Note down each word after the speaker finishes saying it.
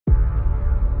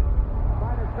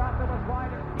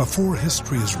Before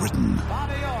history is written,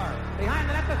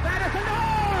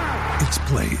 it's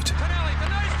played.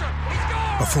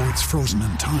 Before it's frozen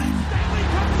in time,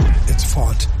 it's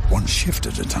fought one shift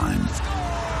at a time.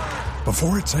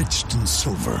 Before it's etched in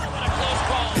silver,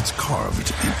 it's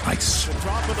carved in ice.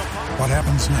 What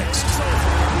happens next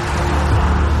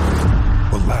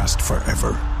will last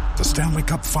forever. The Stanley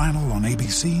Cup Final on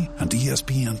ABC and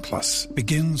ESPN Plus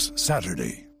begins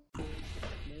Saturday.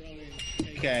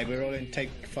 Okay, we're all in take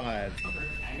 5.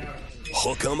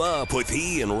 Hook 'em up with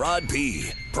E and Rod P.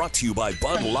 Brought to you by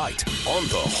Bud Light on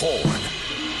the Horn.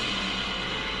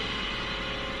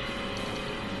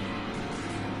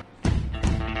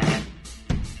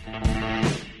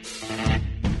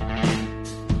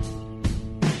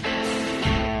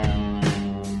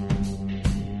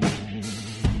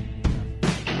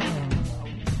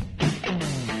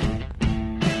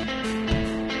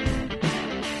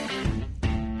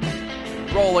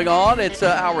 Rolling on. It's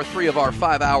hour 3 of our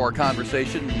 5-hour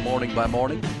conversation, morning by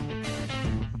morning.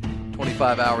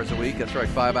 25 hours a week. That's right,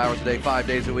 5 hours a day, 5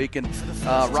 days a week. And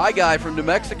Rye Guy from New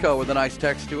Mexico with a nice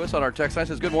text to us on our text line.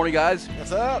 Says, good morning, guys.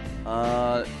 What's up?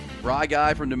 Rye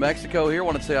Guy from New Mexico here.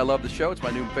 Wanted to say I love the show. It's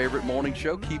my new favorite morning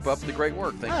show. Keep up the great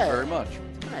work. Thank you very much.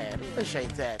 I appreciate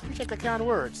that. Appreciate the kind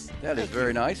words. That is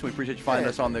very nice. We appreciate you finding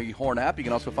us on the Horn app. You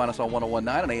can also find us on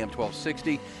 101.9 on AM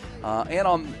 1260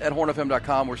 and at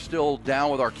hornfm.com. We're still down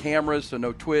with our cameras, so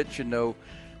no Twitch and no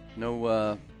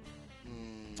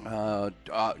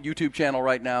YouTube channel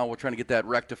right now. We're trying to get that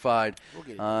rectified.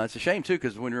 It's a shame, too,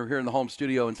 because when we were here in the home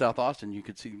studio in South Austin, you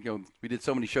could see, we did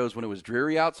so many shows when it was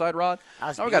dreary outside, Rod.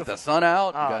 Now we got the sun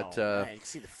out. Man, you can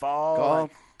see the fall.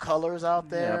 Colors out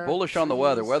there. Yeah, bullish on the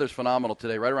weather. Weather's phenomenal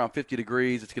today, right around 50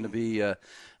 degrees. It's going to be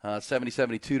 70,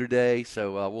 72 today,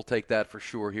 so we'll take that for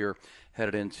sure here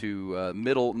headed into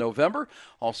middle November.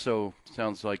 Also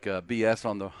sounds like BS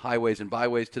on the highways and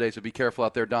byways today, so be careful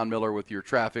out there, Don Miller, with your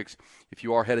traffics. If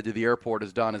you are headed to the airport,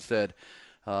 as Don has said,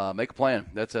 make a plan.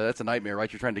 That's a nightmare,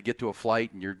 right? You're trying to get to a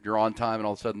flight, and you're on time, and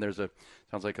all of a sudden there's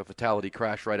sounds like a fatality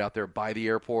crash right out there by the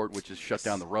airport, which is shut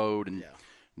down the road, and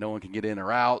no one can get in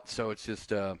or out, so it's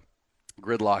just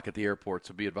gridlock at the airport,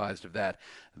 so be advised of that.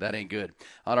 That ain't good.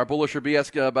 On our bullish or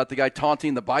BS about the guy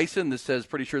taunting the Bison, this says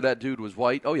pretty sure that dude was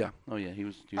white. Oh, yeah, he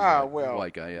was a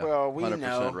white guy, yeah. Well, we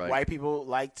know right. White people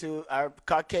like to, our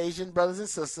Caucasian brothers and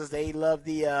sisters, they love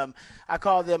the, I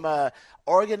call them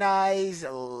organized,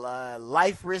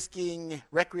 life-risking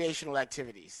recreational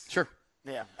activities. Sure.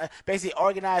 Yeah, basically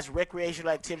organized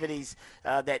recreational activities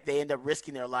that they end up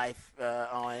risking their life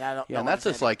on. And that's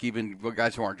just like even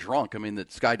guys who aren't drunk. I mean, that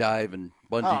skydive and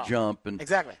bungee jump and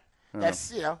exactly.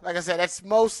 That's like I said, that's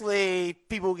mostly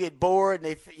people who get bored and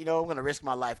they, I'm going to risk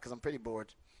my life because I'm pretty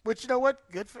bored. Which, you know what?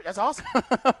 That's awesome.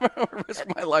 Risk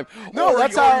my life. No,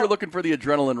 that's how you're looking for the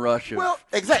adrenaline rush of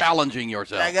challenging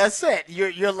yourself. Like I said,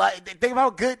 your life. Think about how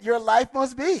good your life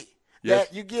must be. Yes.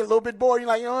 That you get a little bit bored. You're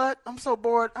like, you know what? I'm so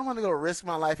bored. I'm going to go risk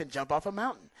my life and jump off a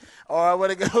mountain. Or I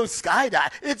want to go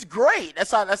skydive. It's great. That's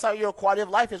how your quality of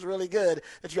life is really good,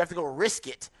 that you have to go risk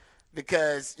it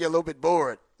because you're a little bit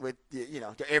bored with,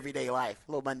 your everyday life.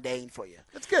 A little mundane for you.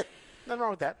 That's good. Nothing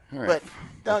wrong with that. Right.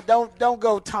 But don't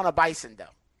go ton of bison, though.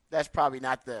 That's probably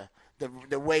not the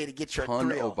way to get your thrill.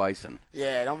 Ton of bison.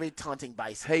 Yeah, don't be taunting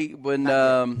bison. Hey,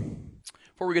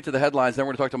 before we get to the headlines, then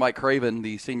we're going to talk to Mike Craven,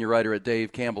 the senior writer at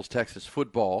Dave Campbell's Texas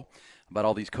Football, about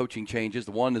all these coaching changes.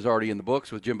 The one is already in the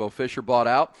books with Jimbo Fisher bought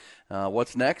out.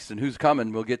 What's next and who's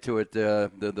coming? We'll get to it.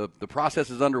 The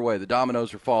process is underway. The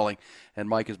dominoes are falling, and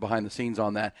Mike is behind the scenes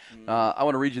on that. I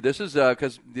want to read you. This is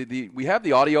because we have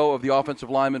the audio of the offensive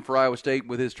lineman for Iowa State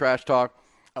with his trash talk.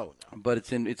 Oh, no. But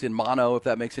it's in mono, if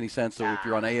that makes any sense. So if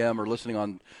you're on AM or listening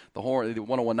on the Horn, the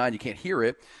 101.9, you can't hear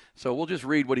it. So we'll just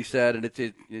read what he said, and it's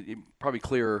probably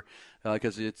clearer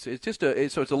because it's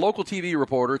a local TV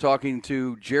reporter talking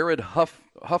to Jared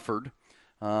Hufford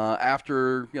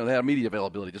after they had a media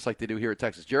availability just like they do here at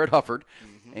Texas. Jared Hufford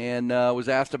and was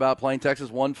asked about playing Texas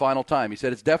one final time. He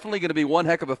said it's definitely going to be one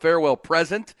heck of a farewell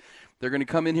present. They're going to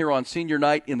come in here on senior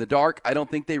night in the dark. I don't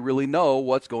think they really know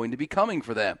what's going to be coming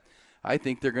for them. I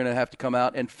think they're going to have to come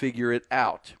out and figure it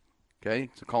out.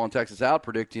 Okay, so calling Texas out,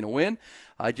 predicting a win.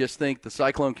 I just think the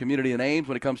Cyclone community in Ames,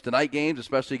 when it comes to night games,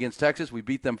 especially against Texas, we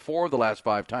beat them 4 of the last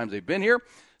 5 times they've been here,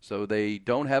 so they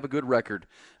don't have a good record.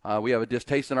 We have a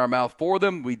distaste in our mouth for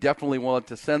them. We definitely want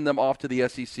to send them off to the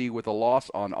SEC with a loss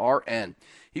on our end.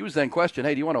 He was then questioned,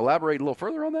 hey, do you want to elaborate a little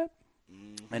further on that?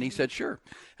 And he said, sure.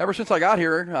 Ever since I got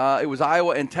here, it was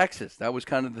Iowa and Texas. That was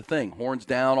kind of the thing. Horns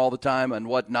down all the time and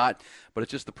whatnot. But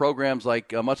it's just the programs,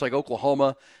 like much like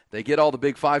Oklahoma, they get all the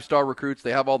big 5-star recruits.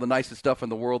 They have all the nicest stuff in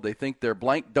the world. They think their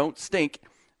blank don't stink.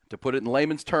 To put it in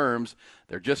layman's terms,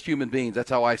 they're just human beings. That's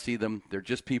how I see them. They're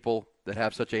just people that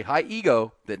have such a high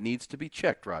ego that needs to be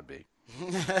checked, Rod B.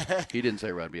 He didn't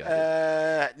say Rod B.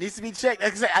 Needs to be checked.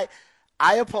 Like I say,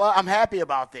 I applaud. I'm happy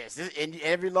about this. And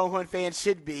every Longhorn fan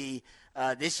should be.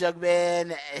 This young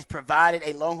man has provided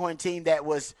a Longhorn team that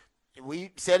was,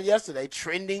 we said it yesterday,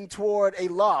 trending toward a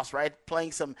loss, right?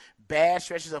 Playing some bad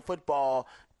stretches of football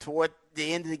toward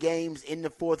the end of the games in the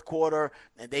fourth quarter,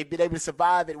 and they've been able to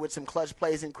survive it with some clutch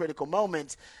plays in critical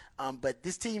moments. But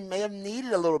this team may have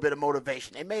needed a little bit of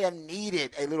motivation. They may have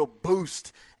needed a little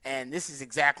boost, and this is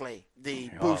exactly the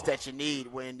boost that you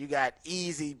need when you got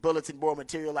easy bulletin board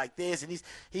material like this, and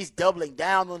he's doubling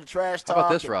down on the trash talk. How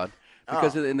about this, Rod?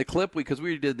 Because in the clip, because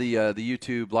we did the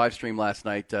YouTube live stream last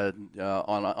night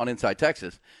on Inside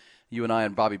Texas, you and I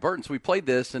and Bobby Burton. So we played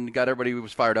this and got everybody who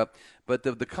was fired up. But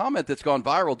the comment that's gone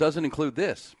viral doesn't include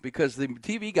this because the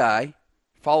TV guy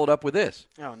followed up with this.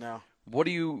 Oh, no. What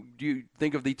do you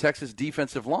think of the Texas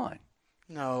defensive line?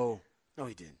 No,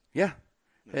 he didn't. Yeah.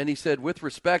 No. And he said, with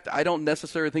respect, I don't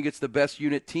necessarily think it's the best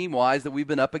unit team-wise that we've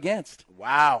been up against.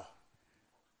 Wow.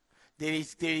 Did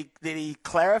he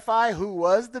clarify who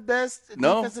was the best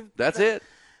defensive? No, that's it.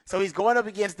 So he's going up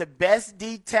against the best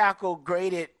D tackle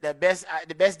graded, the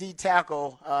best D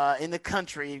tackle in the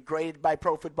country graded by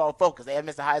Pro Football Focus. They have him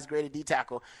as the highest graded D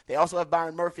tackle. They also have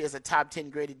Byron Murphy as a top 10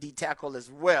 graded D tackle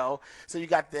as well. So you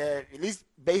got at least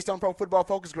based on Pro Football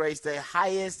Focus grades, the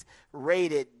highest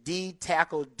rated D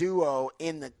tackle duo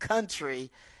in the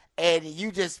country, and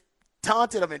you just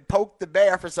taunted them and poked the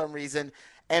bear for some reason.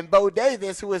 And Bo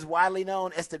Davis, who is widely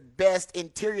known as the best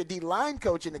interior D-line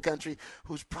coach in the country,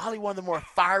 who's probably one of the more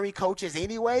fiery coaches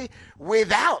anyway,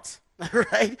 without,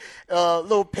 right,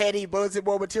 little petty bulletin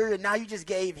board material. Now you just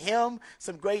gave him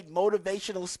some great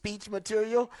motivational speech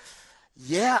material.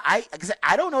 Yeah, I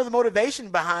don't know the motivation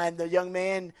behind the young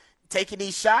man taking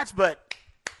these shots, but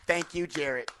thank you,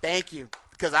 Jared. Thank you.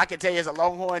 Because I can tell you as a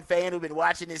Longhorn fan who's been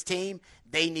watching this team,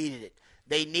 they needed it.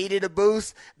 They needed a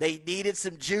boost. They needed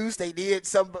some juice. They needed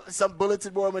some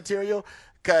bulletin board material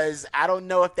because I don't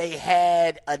know if they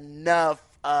had enough,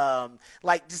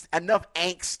 just enough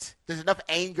angst. There's enough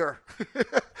anger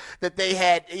that they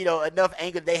had, enough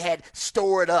anger they had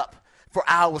stored up for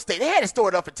Iowa State. They had it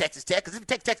stored up for Texas Tech because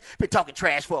Texas been talking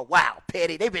trash for a while,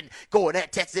 Petty. They've been going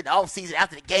at Texas in the offseason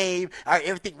after the game.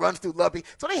 Everything runs through Lumpy.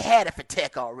 So they had it for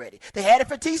Tech already. They had it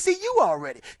for TCU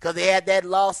already because they had that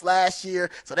loss last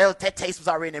year. So that taste was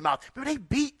already in their mouth. But they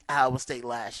beat Iowa State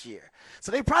last year.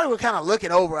 So they probably were kind of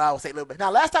looking over Iowa State a little bit.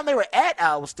 Now, last time they were at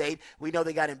Iowa State, we know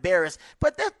they got embarrassed.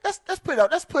 But let's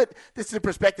put this in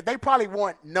perspective. They probably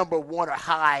weren't number one or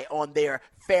high on their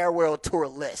farewell tour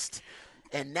list.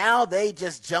 And now they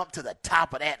just jump to the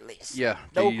top of that list. Yeah,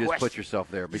 no you question. Just put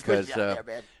yourself there because,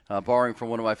 borrowing from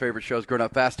one of my favorite shows growing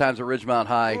up, Fast Times at Ridgemont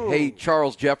High. Ooh. Hey,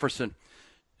 Charles Jefferson.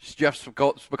 Jeff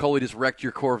Spicoli just wrecked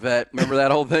your Corvette. Remember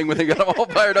that whole thing when they got him all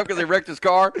fired up because they wrecked his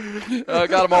car?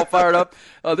 Got him all fired up.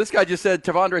 This guy just said,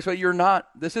 Tavondre,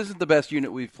 this isn't the best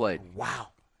unit we've played. Wow.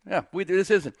 Yeah,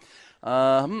 this isn't.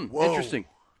 Interesting.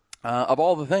 Of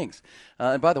all the things.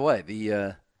 And by the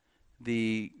way,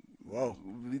 Whoa.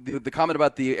 The comment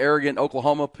about the arrogant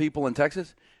Oklahoma people in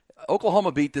Texas,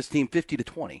 Oklahoma beat this team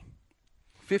 50-20.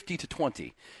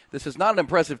 50-20. This is not an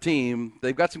impressive team.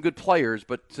 They've got some good players,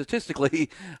 but statistically,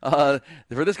 for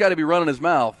this guy to be running his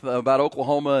mouth about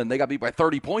Oklahoma, and they got beat by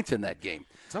 30 points in that game.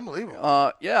 It's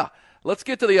unbelievable. Yeah. Let's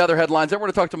get to the other headlines. I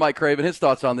want to talk to Mike Craven, his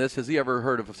thoughts on this. Has he ever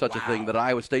heard of such a thing that an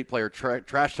Iowa State player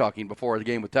trash-talking before the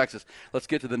game with Texas? Let's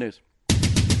get to the news.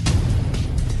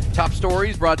 Top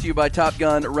stories brought to you by Top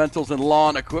Gun Rentals and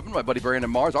Lawn Equipment. My buddy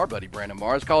Brandon Mars, our buddy Brandon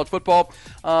Mars. College football,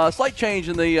 slight change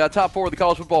in the top four of the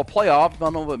college football playoff. I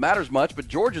don't know if it matters much, but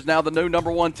Georgia's now the new number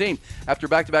one team after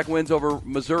back-to-back wins over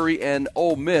Missouri and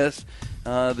Ole Miss.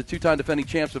 The two-time defending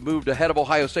champs have moved ahead of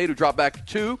Ohio State, who dropped back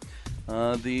to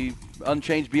 2. The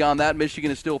unchanged beyond that,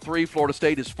 Michigan is still 3. Florida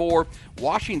State is 4.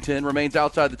 Washington remains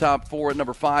outside the top 4 at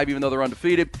number 5, even though they're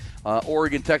undefeated.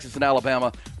 Oregon, Texas, and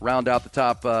Alabama round out the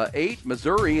top 8.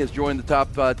 Missouri has joined the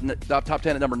top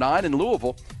 10 at number 9, and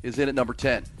Louisville is in at number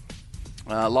 10.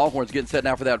 Longhorns getting set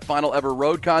now for that final ever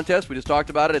road contest. We just talked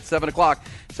about it at 7 o'clock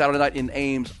Saturday night in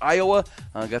Ames, Iowa.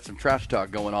 Got some trash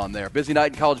talk going on there. Busy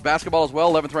night in college basketball as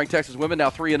well. 11th ranked Texas women now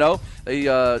 3-0. They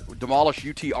demolished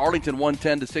UT Arlington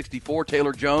 110-64.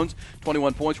 Taylor Jones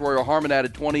 21 points. Royal Harmon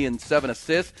added 20 and 7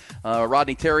 assists.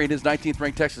 Rodney Terry and his 19th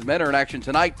ranked Texas men are in action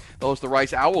tonight. They'll host the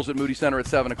Rice Owls at Moody Center at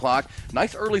 7 o'clock.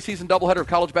 Nice early season doubleheader of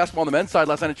college basketball on the men's side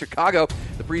last night in Chicago.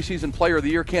 The preseason player of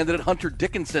the year candidate Hunter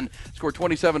Dickinson scored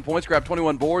 27 points, grabbed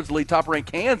 21 boards, lead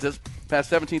top-ranked Kansas past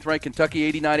 17th-ranked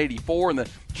Kentucky 89-84 in the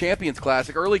Champions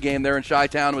Classic. Early game there in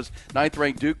Chi-Town was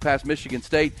 9th-ranked Duke past Michigan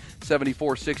State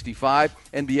 74-65.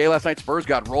 NBA last night, Spurs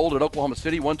got rolled at Oklahoma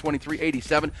City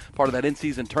 123-87, part of that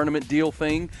in-season tournament deal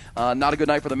thing. Not a good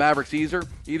night for the Mavericks either.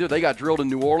 They got drilled in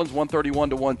New Orleans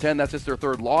 131-110. That's just their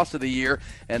third loss of the year.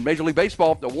 And Major League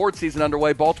Baseball award season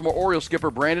underway. Baltimore Orioles skipper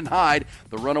Brandon Hyde,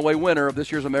 the runaway winner of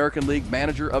this year's American League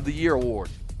Manager of the Year award.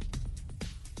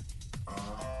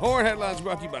 Horn Headlines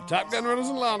brought to you by Top Gun Rentals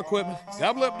and Lawn Equipment.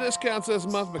 Gobble up discounts this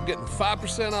month by getting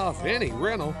 5% off any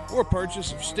rental or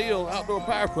purchase of steel outdoor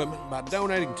power equipment by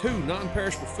donating 2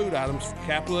 non-perishable food items for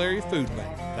Capital Area Food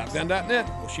Bank. TopGun.net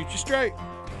will shoot you straight.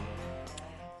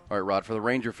 All right, Rod, for the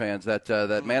Ranger fans,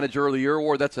 that Manager of the Year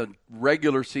award, that's a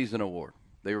regular season award.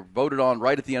 They were voted on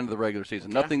right at the end of the regular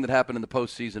season. Okay. Nothing that happened in the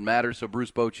postseason matters, so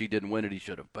Bruce Bochy didn't win it. He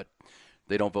should have, but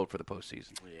they don't vote for the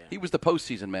postseason. Yeah. He was the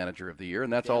postseason Manager of the Year,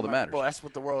 and that's all that matters. Well, that's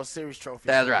what the World Series trophy is.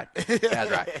 That's right.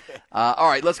 That's right. All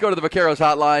right, let's go to the Vaqueros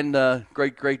hotline.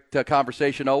 Great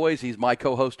conversation always. He's my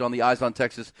co-host on the Eyes on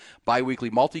Texas biweekly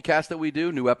multicast that we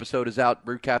do. New episode is out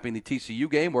recapping the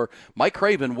TCU game where Mike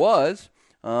Craven was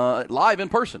live in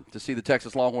person to see the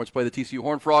Texas Longhorns play the TCU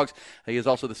Horned Frogs. He is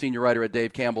also the senior writer at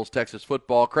Dave Campbell's Texas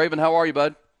Football. Craven, how are you,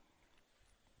 bud?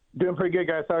 Doing pretty good,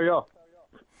 guys. How are y'all?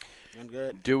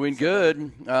 Doing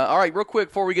good. All right, real quick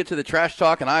before we get to the trash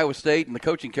talk in Iowa State and the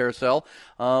coaching carousel,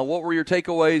 what were your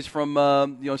takeaways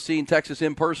from seeing Texas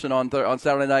in person on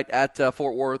Saturday night at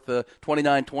Fort Worth,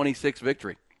 29-26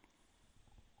 victory?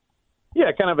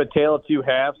 Yeah, kind of a tale of two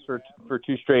halves for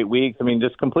 2 straight weeks. I mean,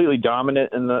 just completely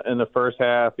dominant in the first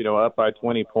half. Up by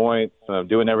 20 points,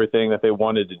 doing everything that they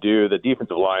wanted to do. The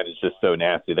defensive line is just so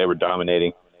nasty. They were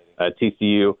dominating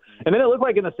TCU. And then it looked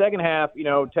like in the second half,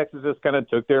 Texas just kind of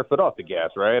took their foot off the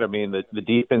gas, right? I mean, the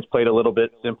defense played a little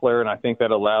bit simpler, and I think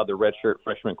that allowed the redshirt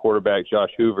freshman quarterback, Josh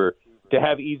Hoover, to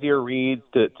have easier reads,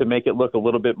 to make it look a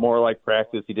little bit more like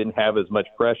practice. He didn't have as much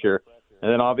pressure.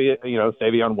 And then, obviously,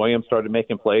 Savion Williams started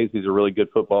making plays. He's a really good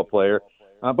football player.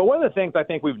 But one of the things I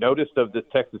think we've noticed of this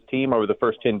Texas team over the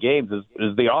first 10 games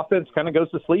is the offense kind of goes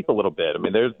to sleep a little bit. I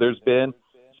mean, there's been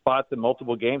spots in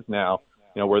multiple games now,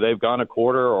 where they've gone a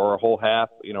quarter or a whole half,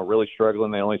 really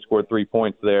struggling. They only scored 3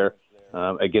 points there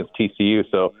against TCU.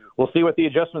 So we'll see what the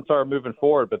adjustments are moving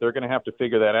forward, but they're going to have to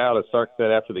figure that out. As Sark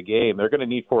said after the game, they're going to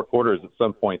need 4 quarters at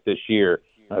some point this year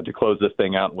to close this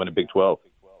thing out and win a Big 12.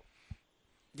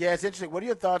 Yeah, it's interesting. What are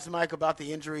your thoughts, Mike, about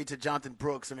the injury to Jonathan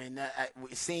Brooks? I mean,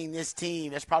 seeing this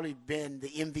team, that's probably been the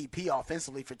MVP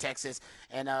offensively for Texas,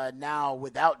 and now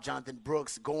without Jonathan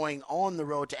Brooks going on the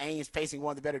road to Ames, facing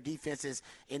one of the better defenses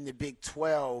in the Big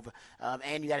 12,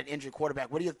 and you got an injured quarterback.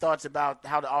 What are your thoughts about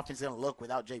how the offense is going to look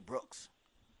without Jay Brooks?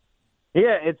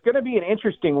 Yeah, it's going to be an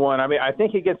interesting one. I mean, I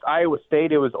think against Iowa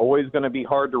State, it was always going to be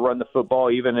hard to run the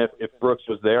football, even if Brooks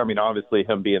was there. I mean, obviously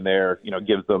him being there,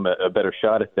 gives them a better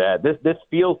shot at that. This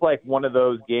feels like one of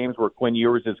those games where Quinn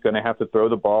Ewers is going to have to throw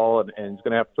the ball and he's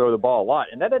going to have to throw the ball a lot.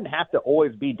 And that doesn't have to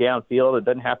always be downfield. It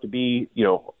doesn't have to be,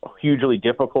 hugely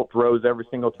difficult throws every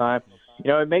single time.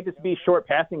 It may just be short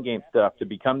passing game stuff to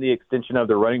become the extension of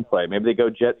the running play. Maybe they go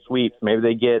jet sweeps. Maybe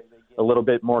they get a little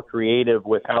bit more creative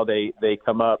with how they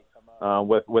come up.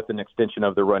 With an extension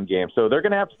of the run game. So they're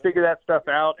going to have to figure that stuff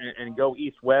out and go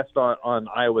east-west on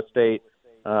Iowa State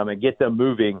and get them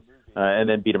moving and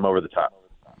then beat them over the top.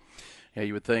 Yeah,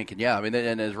 you would think. And,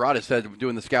 and as Rod has said,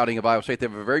 doing the scouting of Iowa State, they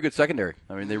have a very good secondary.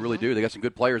 I mean, they really do. They got some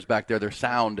good players back there. They're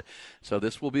sound. So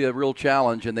this will be a real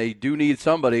challenge, and they do need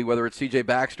somebody, whether it's C.J.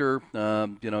 Baxter,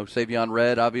 Savion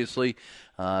Red, obviously,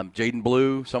 Jaden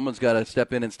Blue. Someone's got to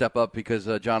step in and step up because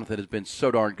Jonathan has been so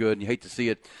darn good, and you hate to see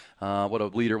it. What a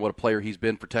leader, what a player he's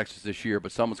been for Texas this year.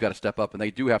 But someone's got to step up, and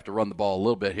they do have to run the ball a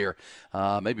little bit here,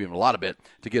 maybe even a lot of it,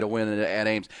 to get a win at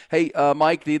Ames. Hey,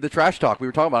 Mike, the trash talk we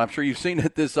were talking about, I'm sure you've seen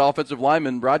it. This offensive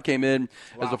lineman, Rod, came in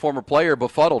as a former player,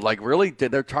 befuddled. Like, really?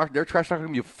 They're trash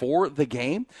talking you for the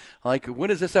game? Like, when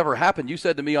has this ever happened? You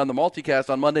said to me on the multicast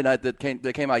on Monday night that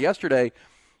came out yesterday,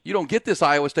 you don't get this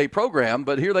Iowa State program,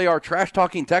 but here they are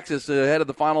trash-talking Texas ahead of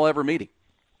the final ever meeting.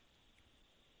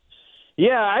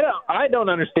 Yeah, I don't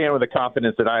understand where the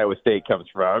confidence at Iowa State comes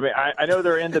from. I mean, I know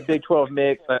they're in the Big 12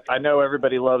 mix. I know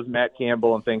everybody loves Matt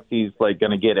Campbell and thinks he's going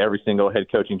to get every single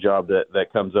head coaching job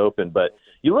that comes open. But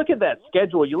you look at that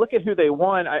schedule, you look at who they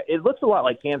won. It looks a lot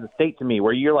like Kansas State to me,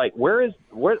 where you're like,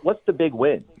 what's the big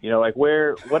win?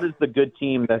 What is the good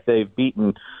team that they've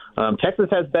beaten? Texas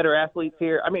has better athletes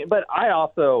here. I mean, but I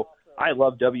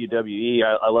love WWE.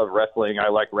 I love wrestling. I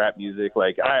like rap music.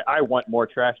 Like I want more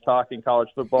trash talk in college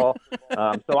football.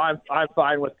 So I'm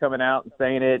fine with coming out and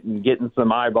saying it and getting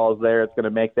some eyeballs there. It's going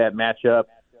to make that matchup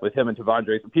with him and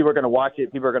Tavondre. So people are going to watch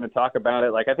it. People are going to talk about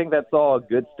it. Like, I think that's all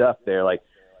good stuff there. Like,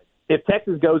 if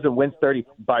Texas goes and wins 30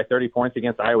 points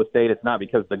against Iowa State, it's not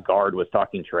because the guard was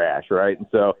talking trash, right? And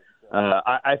so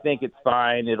I think it's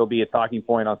fine. It'll be a talking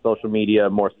point on social media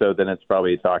more so than it's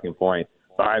probably a talking point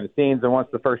behind the scenes. And once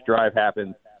the first drive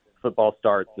happens, football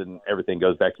starts and everything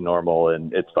goes back to normal,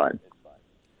 and it's fine.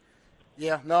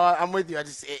 Yeah, no, I'm with you.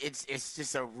 It's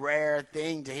just a rare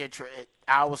thing to hear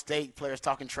Iowa State players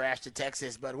talking trash to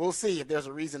Texas, but we'll see if there's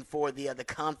a reason for the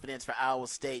confidence for Iowa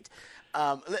State.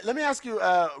 Let me ask you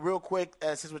real quick,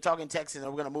 since we're talking Texas,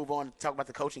 and we're going to move on and talk about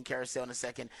the coaching carousel in a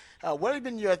second. What have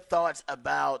been your thoughts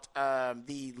about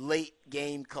the late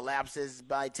game collapses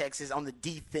by Texas on the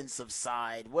defensive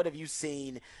side? What have you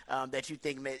seen that you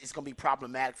think is going to be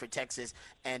problematic for Texas?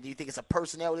 And do you think it's a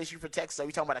personnel issue for Texas, or are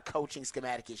we talking about a coaching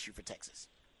schematic issue for Texas?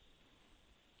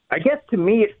 I guess to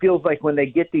me it feels like when they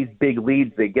get these big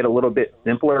leads, they get a little bit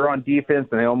simpler on defense,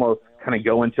 and they almost kind of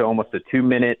go into almost a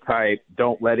 2-minute type,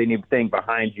 don't let anything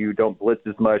behind you, don't blitz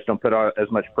as much, don't put on as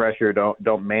much pressure,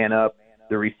 don't man up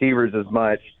the receivers as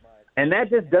much. And that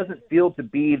just doesn't feel to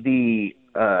be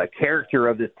the character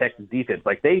of this Texas defense.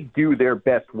 Like, they do their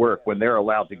best work when they're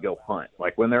allowed to go hunt,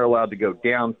 like when they're allowed to go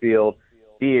downfield,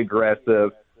 be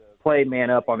aggressive, play man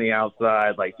up on the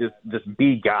outside, like just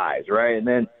be guys, right? And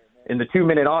then in the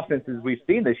 2-minute offenses we've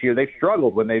seen this year, they've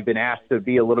struggled when they've been asked to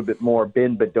be a little bit more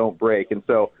bend but don't break. And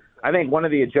so I think one of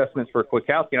the adjustments for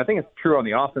Kwiatkowski, and I think it's true on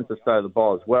the offensive side of the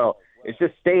ball as well, is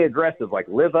just stay aggressive, like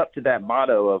live up to that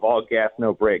motto of all gas,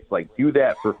 no brakes. Like, do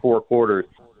that for 4 quarters,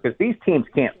 because these teams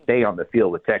can't stay on the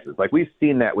field with Texas. Like, we've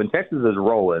seen that when Texas is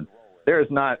rolling, there is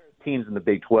not teams in the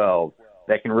Big 12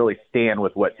 that can really stand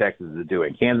with what Texas is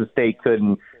doing. Kansas State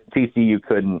couldn't, TCU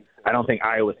couldn't. I don't think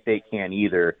Iowa State can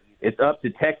either. It's up to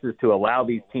Texas to allow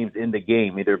these teams in the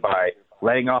game, either by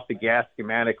letting off the gas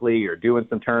schematically or doing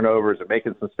some turnovers or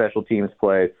making some special teams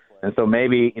plays. And so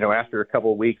maybe, after a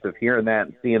couple of weeks of hearing that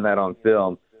and seeing that on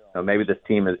film, maybe this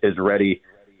team is ready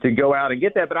to go out and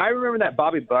get that. But I remember that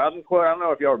Bobby Bowden quote. I don't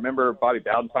know if y'all remember Bobby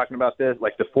Bowden talking about this,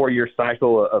 like the 4-year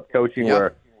cycle of coaching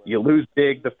where you lose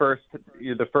big the first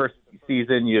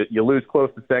season, you lose close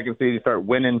the second season, you start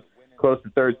winning close the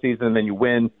third season, and then you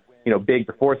win big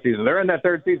the fourth season. They're in that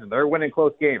third season. They're winning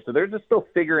close games. So they're just still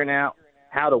figuring out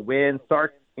how to win.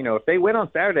 Sark, if they win on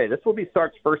Saturday, this will be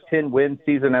Sark's first 10-win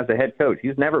season as a head coach.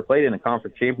 He's never played in a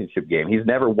conference championship game. He's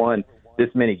never won this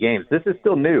many games. This is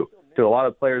still new to a lot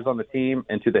of players on the team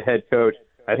and to the head coach.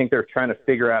 I think they're trying to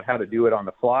figure out how to do it on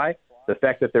the fly. The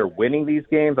fact that they're winning these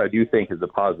games, I do think, is a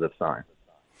positive sign.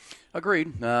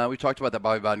 Agreed. We talked about that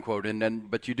Bobby Bowden quote,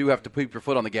 but you do have to keep your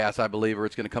foot on the gas, I believe, or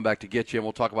it's going to come back to get you, and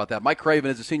we'll talk about that. Mike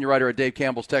Craven is a senior writer at Dave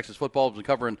Campbell's Texas Football. He's been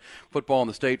covering football in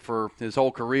the state for his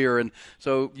whole career, and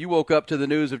so you woke up to the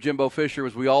news of Jimbo Fisher,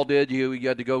 as we all did. You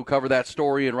had to go cover that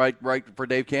story and write for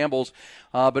Dave Campbell's,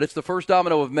 but it's the first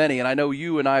domino of many, and I know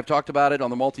you and I have talked about it on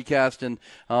the multicast, and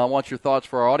I want your thoughts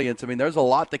for our audience. I mean, there's a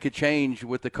lot that could change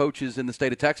with the coaches in the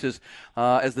state of Texas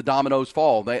as the dominoes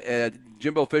fall.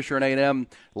 Jimbo Fisher and A&M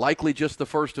likely just the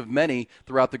first of many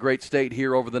throughout the great state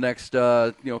here over the next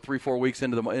 3-4 weeks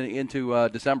into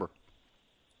December.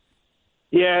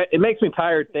 Yeah, it makes me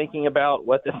tired thinking about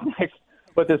what this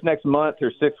next month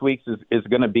or 6 weeks is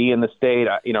going to be in the state.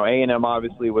 A&M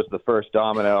obviously was the first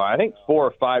domino. I think 4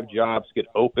 or 5 jobs could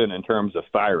open in terms of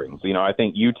firings. I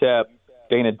think UTEP,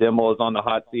 Dana Dimel is on the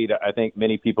hot seat. I think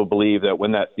many people believe that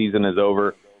when that season is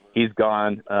over, he's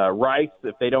gone. Rice,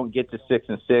 if they don't get to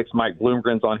 6-6, Mike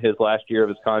Bloomgren's on his last year of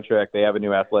his contract. They have a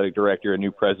new athletic director, a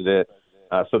new president.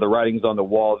 So the writing's on the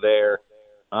wall there.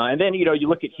 And then, you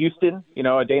look at Houston.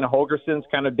 Dana Holgerson's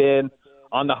kind of been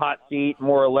on the hot seat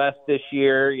more or less this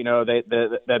year.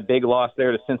 That big loss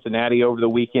there to Cincinnati over the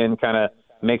weekend kind of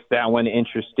makes that one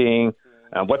interesting.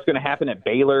 What's going to happen at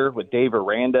Baylor with Dave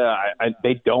Aranda?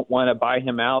 They don't want to buy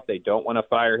him out. They don't want to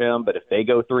fire him. But if they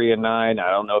go 3-9, I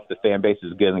don't know if the fan base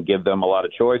is going to give them a lot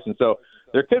of choice. And so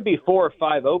there could be 4 or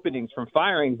 5 openings from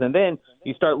firings. And then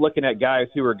you start looking at guys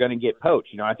who are going to get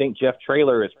poached. I think Jeff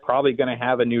Traylor is probably going to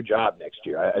have a new job next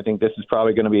year. I think this is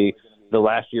probably going to be the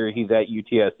last year he's at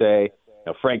UTSA.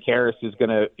 Frank Harris is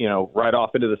going to, ride off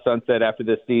into the sunset after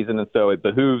this season. And so it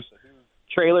behooves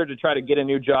Traylor to try to get a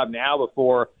new job now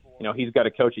before he's got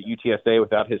to coach at UTSA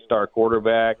without his star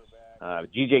quarterback.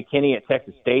 G.J. Kinney at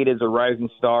Texas State is a rising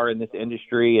star in this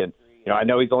industry. And, I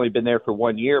know he's only been there for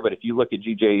 1 year, but if you look at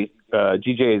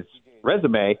G.J.'s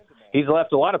resume, he's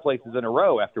left a lot of places in a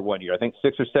row after 1 year. I think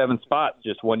 6 or 7 spots,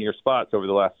 just 1-year spots over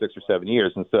the last 6 or 7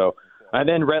 years. And so, and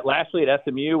then Rhett Lashley at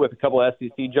SMU with a couple of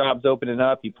SEC jobs opening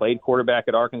up. He played quarterback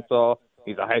at Arkansas.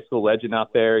 He's a high school legend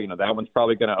out there. You know, that one's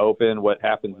probably going to open. What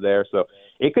happens there? So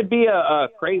it could be a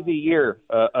crazy year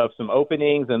of some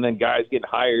openings and then guys getting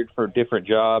hired for different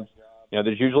jobs. You know,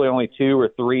 there's usually only 2 or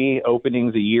 3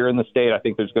 openings a year in the state. I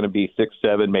think there's going to be 6,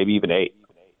 7, maybe even 8.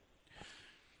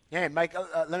 Yeah, Mike,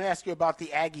 let me ask you about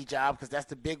the Aggie job, because that's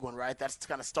the big one, right? That's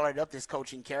kind of started up this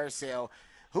coaching carousel.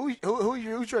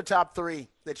 Who's your top 3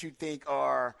 that you think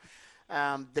are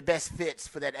the best fits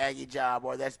for that Aggie job,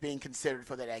 or that's being considered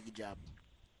for that Aggie job?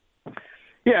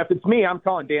 Yeah, if it's me, I'm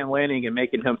calling Dan Lanning and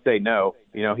making him say no.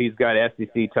 You know, he's got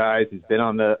SEC ties. He's been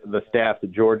on the staffs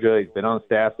at Georgia. He's been on the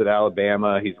staffs at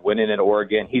Alabama. He's winning at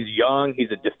Oregon. He's young.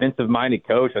 He's a defensive-minded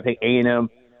coach. I think A&M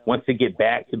wants to get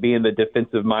back to being the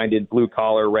defensive-minded,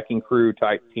 blue-collar, wrecking crew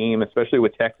type team, especially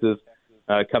with Texas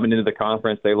coming into the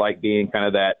conference. They like being kind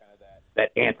of that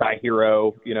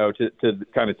anti-hero, you know, to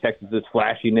kind of Texas's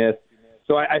flashiness.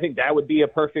 So I think that would be a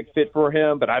perfect fit for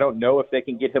him, but I don't know if they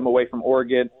can get him away from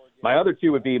Oregon. My other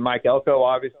 2 would be Mike Elko,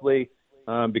 obviously,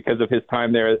 because of his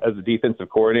time there as a defensive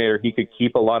coordinator. He could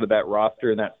keep a lot of that roster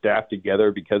and that staff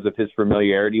together because of his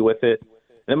familiarity with it. And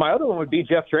then my other one would be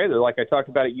Jeff Traylor, like I talked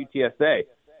about at UTSA.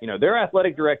 You know, their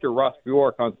athletic director, Ross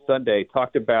Bjork, on Sunday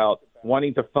talked about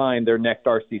wanting to find their next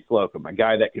R.C. Slocum, a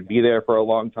guy that could be there for a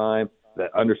long time, that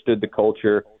understood the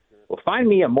culture. Well, find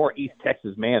me a more East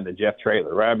Texas man than Jeff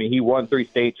Traylor, right? I mean, he won 3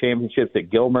 state championships at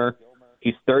Gilmer.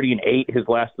 He's 30-8 his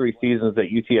last 3 seasons at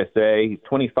UTSA. He's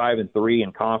 25-3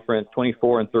 in conference,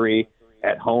 24-3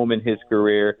 at home in his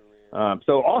career.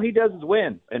 So all he does is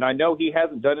win. And I know he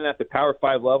hasn't done it at the Power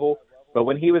 5 level, but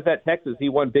when he was at Texas, he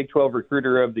won Big 12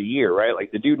 Recruiter of the Year, right?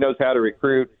 Like, the dude knows how to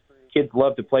recruit. Kids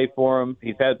love to play for him.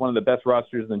 He's had one of the best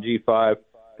rosters in G5 for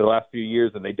the last few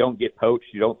years, and they don't get poached.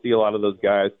 You don't see a lot of those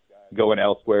guys going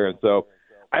elsewhere. And so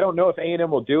I don't know if A&M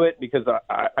will do it, because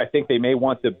I think they may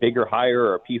want a bigger hire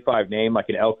or a P5 name like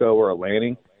an Elko or a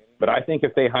Lanning. But I think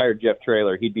if they hired Jeff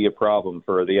Traylor, he'd be a problem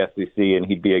for the SEC, and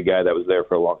he'd be a guy that was there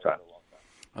for a long time.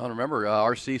 I remember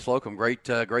R.C. Slocum, great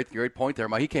point there.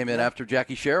 He came in after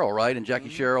Jackie Sherrill, right? And Jackie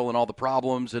Sherrill and all the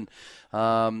problems, and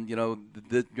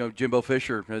Jimbo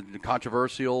Fisher,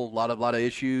 controversial, a lot of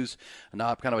issues,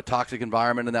 not kind of a toxic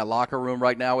environment in that locker room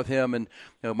right now with him. And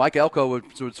Mike Elko would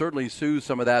certainly soothe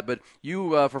some of that. But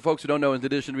you, for folks who don't know, in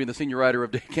addition to being the senior writer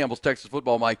of Dave Campbell's Texas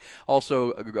Football, Mike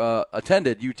also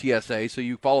attended UTSA, so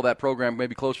you follow that program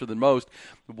maybe closer than most.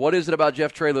 What is it about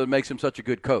Jeff Traylor that makes him such a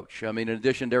good coach? I mean, in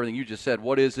addition to everything you just said,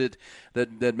 what is it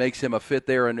that makes him a fit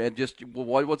there, and just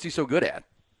what's he so good at?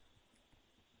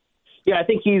 Yeah, I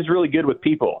think he's really good with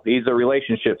people. He's a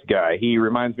relationships guy. He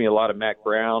reminds me a lot of Mac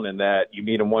Brown, in that you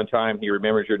meet him one time, he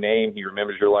remembers your name, he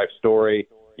remembers your life story.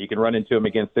 You can run into him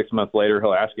again 6 months later.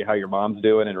 He'll ask you how your mom's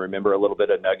doing and remember a little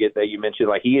bit of nugget that you mentioned.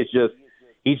 Like, he's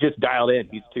just dialed in.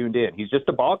 He's tuned in. He's just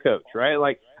a ball coach, right?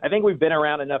 Like, I think we've been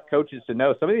around enough coaches to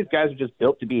know some of these guys are just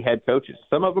built to be head coaches.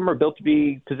 Some of them are built to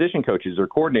be position coaches or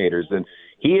coordinators. And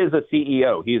he is a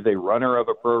CEO. He is a runner of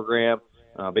a program.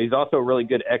 But he's also a really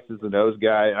good X's and O's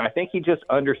guy. And I think he just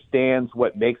understands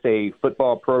what makes a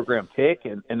football program tick.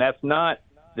 And that's not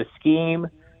the scheme.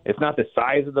 It's not the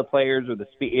size of the players or the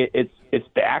speed. It's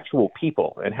the actual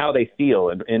people and how they feel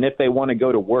and if they want to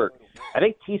go to work. I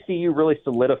think TCU really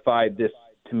solidified this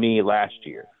to me last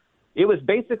year. It was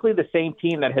basically the same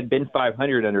team that had been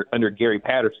 500 under Gary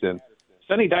Patterson.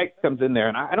 Sonny Dykes comes in there,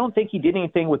 and I don't think he did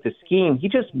anything with the scheme. He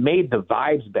just made the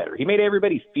vibes better. He made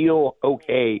everybody feel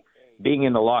okay being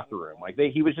in the locker room. Like,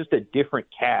 he was just a different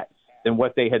cat than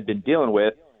what they had been dealing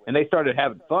with. And they started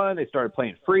having fun. They started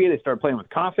playing free. They started playing with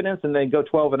confidence, and then go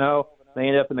 12-0. They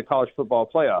ended up in the college football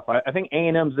playoff. I think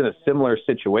A&M's in a similar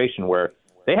situation where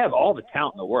they have all the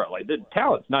talent in the world. Like, the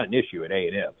talent's not an issue at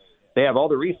A&M. They have all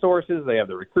the resources. They have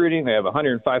the recruiting. They have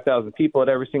 105,000 people at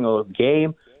every single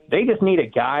game. They just need a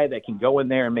guy that can go in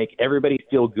there and make everybody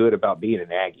feel good about being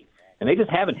an Aggie. And they just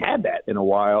haven't had that in a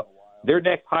while. Their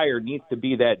next hire needs to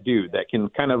be that dude that can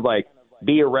kind of like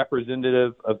be a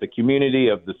representative of the community,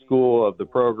 of the school, of the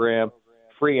program,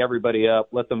 free everybody up,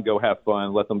 let them go have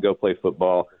fun, let them go play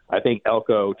football. I think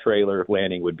Elko, Traylor,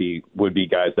 Lanning would be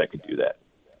guys that could do that.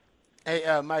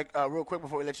 Hey, Mike, real quick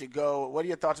before we let you go, what are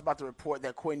your thoughts about the report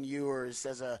that Quinn Ewers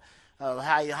has a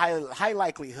high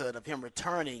likelihood of him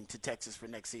returning to Texas for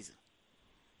next season?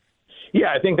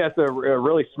 Yeah, I think that's a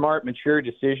really smart, mature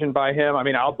decision by him. I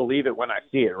mean, I'll believe it when I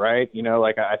see it, right? You know,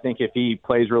 like, I think if he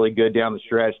plays really good down the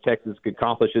stretch, Texas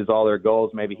accomplishes all their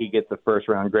goals. Maybe he gets the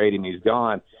first-round grade and he's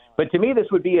gone. But to me, this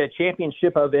would be a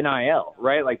championship of NIL,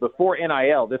 right? Like, before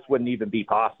NIL, this wouldn't even be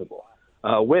possible.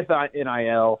 With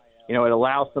NIL, you know, it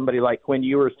allows somebody like Quinn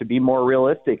Ewers to be more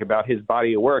realistic about his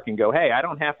body of work and go, hey, I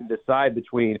don't have to decide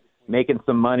between making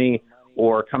some money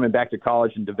or coming back to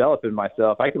college and developing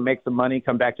myself. I can make some money,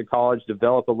 come back to college,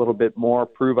 develop a little bit more,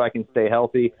 prove I can stay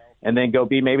healthy, and then go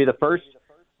be maybe the first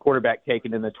quarterback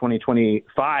taken in the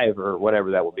 2025 or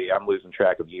whatever that will be. I'm losing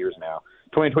track of years now.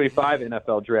 2025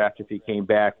 NFL draft if he came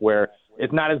back, where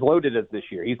it's not as loaded as this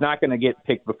year. He's not going to get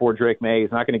picked before Drake May.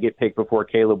 He's not going to get picked before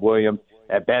Caleb Williams.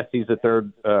 At best, he's the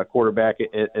third quarterback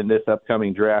in this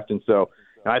upcoming draft. And so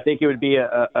I think it would be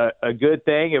a good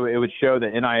thing. It would show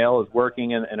that NIL is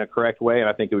working in a correct way, and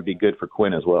I think it would be good for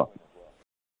Quinn as well.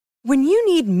 When you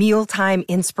need mealtime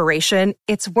inspiration,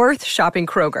 it's worth shopping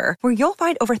Kroger, where you'll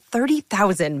find over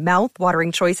 30,000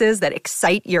 mouth-watering choices that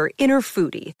excite your inner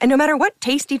foodie. And no matter what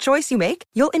tasty choice you make,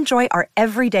 you'll enjoy our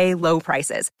everyday low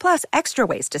prices, plus extra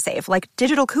ways to save, like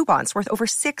digital coupons worth over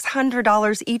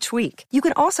 $600 each week. You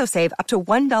can also save up to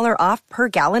 $1 off per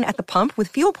gallon at the pump with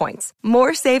fuel points.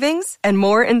 More savings and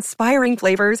more inspiring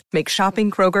flavors make shopping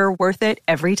Kroger worth it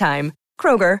every time.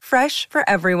 Kroger, fresh for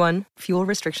everyone. Fuel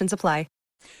restrictions apply.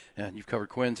 And you've covered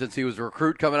Quinn since he was a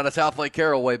recruit coming out of South Lake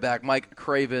Carroll way back. Mike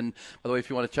Craven, by the way, if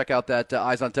you want to check out that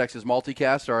Eyes on Texas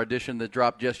multicast, our edition that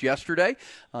dropped just yesterday,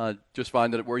 just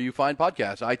find it where you find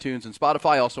podcasts, iTunes and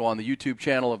Spotify, also on the YouTube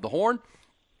channel of The Horn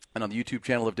and on the YouTube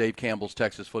channel of Dave Campbell's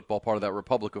Texas Football, part of that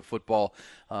Republic of Football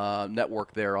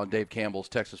network there on Dave Campbell's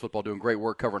Texas Football, doing great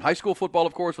work covering high school football,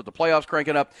 of course, with the playoffs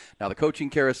cranking up. Now the coaching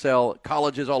carousel,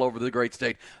 colleges all over the great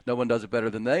state. No one does it better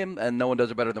than them, and no one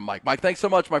does it better than Mike. Mike, thanks so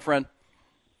much, my friend.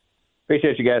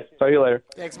 Appreciate you guys. Talk to you later.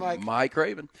 Thanks, Mike. Mike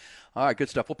Craven. All right, good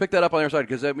stuff. We'll pick that up on the other side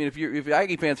because, I mean, if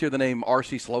Aggie fans hear the name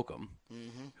R.C. Slocum,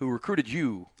 who recruited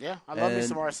you. Yeah, I love me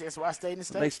some R.C. That's why I stayed in the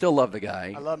state. They still love the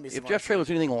guy. I love me some If Jeff Traylor's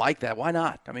anything like that, why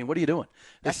not? I mean, what are you doing?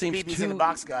 That's the BB's in a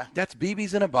box guy. That's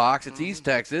BB's in a box. It's East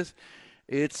Texas.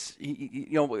 It's,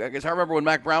 I guess I remember when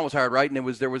Mac Brown was hired, right? And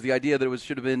there was the idea that it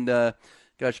should have been,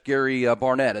 Gary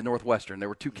Barnett at Northwestern. There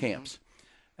were two camps.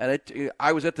 And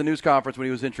I was at the news conference when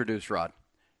he was introduced, Rod.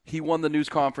 He won the news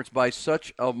conference by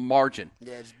such a margin.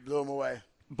 Yeah, just blew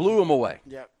him away.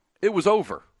 Yep. It was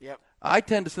over. Yep. I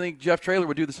tend to think Jeff Traylor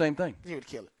would do the same thing. He would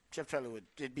kill it. Jeff Traylor would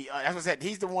be. As I said,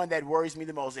 he's the one that worries me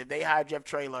the most. If they hire Jeff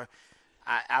Traylor,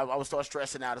 I would start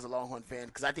stressing out as a Longhorn fan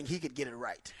because I think he could get it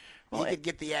right. He could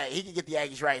get the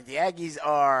Aggies right. If the Aggies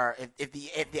are if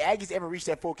the Aggies ever reach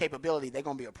their full capability, they're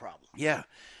gonna be a problem. Yeah,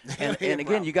 and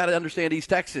again, you got to understand East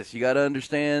Texas. You got to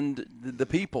understand the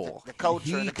people, the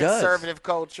culture, the conservative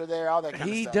culture there, all that kind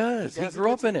of stuff. He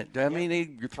grew up in it. I mean, he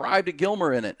thrived at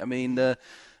Gilmer in it. I mean,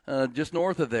 just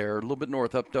north of there, a little bit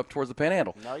north, up towards the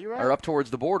Panhandle. No, you're right. Or up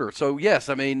towards the border. So, yes,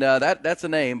 I mean, that's a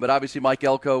name. But obviously Mike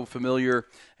Elko, familiar.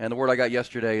 And the word I got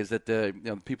yesterday is that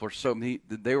people are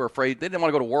they were afraid. They didn't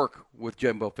want to go to work with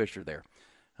Jimbo Fisher there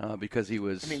because he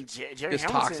was just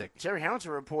toxic. Jerry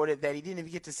Hamilton reported that he didn't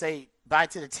even get to say bye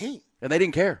to the team. And they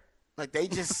didn't care. Like, they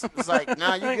just was like,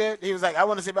 nah, you good. He was like, I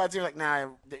want to say bye to you. Like, nah,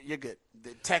 you're good.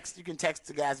 You can text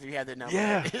the guys if you have their number.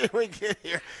 Yeah. We get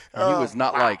here. He was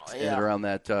not liked around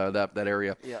that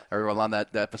area or around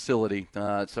that facility.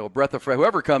 So a breath of fresh.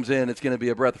 Whoever comes in, it's going to be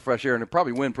a breath of fresh air, and it'll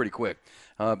probably win pretty quick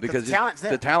because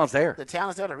the talent's there. The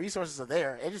talent's there. The resources are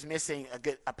there. They're just missing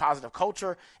a positive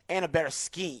culture and a better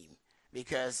scheme.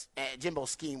 Because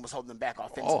Jimbo's scheme was holding them back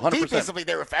offensively. 100%. Defensively,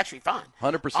 they were actually fine.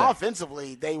 100%.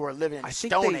 Offensively, they were living in the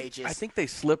Stone Ages. I think they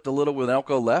slipped a little when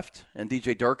Elko left and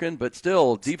DJ Durkin, but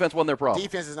still, defense wasn't their problem.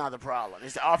 Defense is not the problem.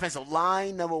 It's the offensive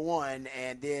line, number one,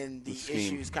 and then the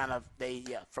issues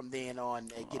from then on,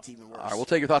 it gets even worse. All right, we'll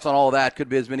take your thoughts on all of that. Could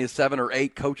be as many as 7 or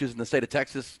 8 coaches in the state of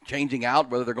Texas changing out,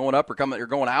 whether they're going up or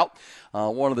going out,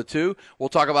 one of the two. We'll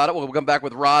talk about it. We'll come back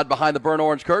with Rod behind the burnt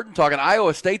orange curtain, talking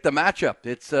Iowa State, the matchup.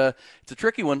 It's a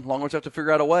tricky one. Longhorns have to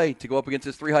figure out a way to go up against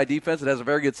this 3-high defense that has a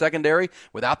very good secondary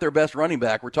without their best running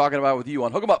back. We're talking about it with you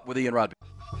on Hook 'em Up with Ian Rodby.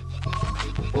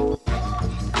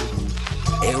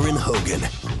 Aaron Hogan,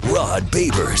 Rod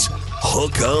Babers,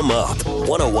 Hook 'em Up,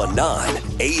 101.9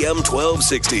 AM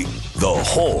 1260, The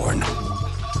Horn.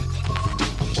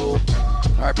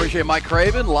 All right, appreciate Mike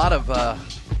Craven. A lot of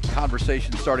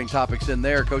conversation starting topics in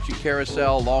there. Coaching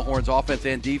carousel, Longhorns offense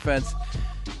and defense.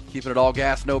 Keeping it all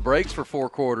gas, no breaks for 4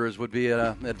 quarters would be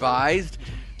advised.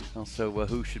 Also,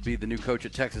 who should be the new coach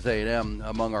at Texas A&M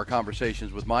among our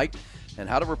conversations with Mike. And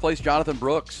how to replace Jonathan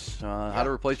Brooks. With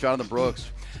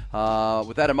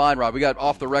that in mind, Rob, we got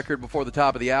off the record before the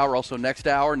top of the hour. Also, next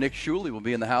hour, Nick Shuley will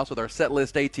be in the house with our set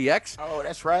list ATX. Oh,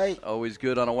 that's right. Always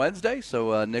good on a Wednesday.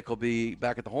 So Nick will be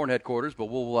back at the Horn headquarters, but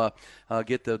we'll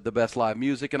get the best live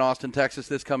music in Austin, Texas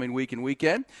this coming week and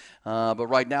weekend. But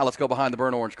right now, let's go behind the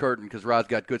burnt orange curtain because Rod's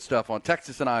got good stuff on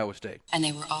Texas and Iowa State. And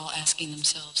they were all asking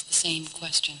themselves the same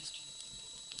question.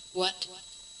 What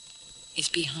is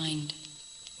behind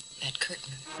that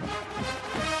curtain?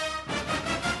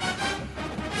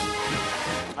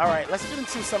 All right, let's get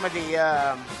into some of the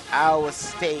Iowa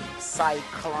State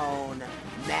Cyclone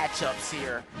matchups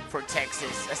here for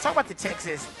Texas. Let's talk about the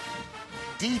Texas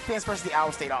defense versus the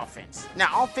Iowa State offense.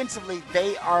 Now, offensively,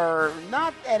 they are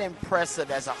not that impressive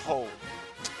as a whole.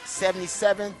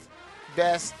 77th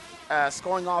best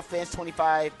scoring offense,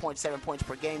 25.7 points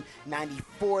per game.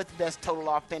 94th best total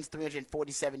offense,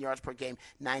 347 yards per game.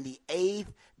 98th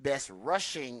best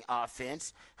rushing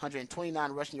offense,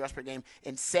 129 rushing yards per game.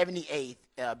 And 78th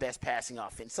best passing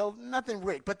offense. So nothing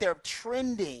rigged, but they're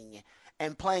trending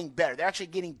and playing better. They're actually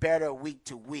getting better week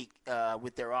to week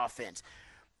with their offense.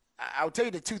 I'll tell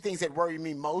you the two things that worry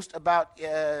me most about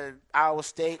Iowa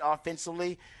State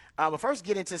offensively. But first,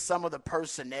 get into some of the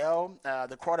personnel.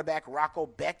 The quarterback, Rocco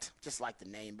Becht, just like the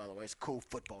name, by the way. It's a cool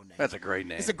football name. That's a great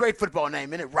name. It's a great football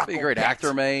name, isn't it? Rocco Be a great Becht.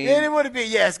 actor name. Yeah, it would be.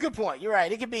 Yes, good point. You're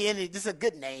right. It could be any. Just a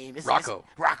good name. It's Rocco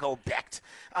Becht.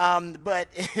 But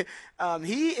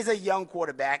he is a young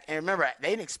quarterback. And remember, they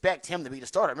didn't expect him to be the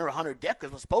starter. Remember, Hunter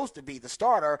Dekkers was supposed to be the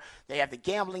starter. They have the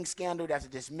gambling scandal. They have to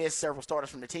dismiss several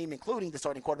starters from the team, including the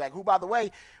starting quarterback, who, by the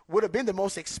way, would have been the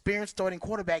most experienced starting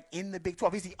quarterback in the Big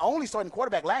 12. He's the only starting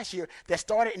quarterback last year that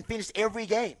started and finished every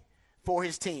game for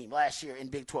his team last year in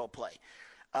Big 12 play.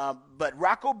 But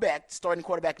Rocco Becht, starting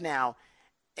quarterback now,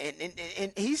 and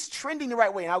he's trending the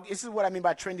right way. And this is what I mean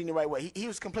by trending the right way. He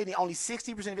was completing only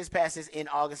 60% of his passes in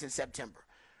August and September.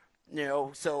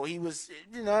 So he was,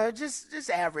 just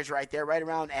average right there, right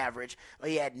around average.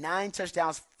 He had 9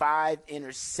 touchdowns, 5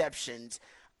 interceptions,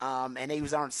 and he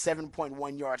was on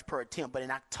 7.1 yards per attempt. But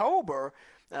in October,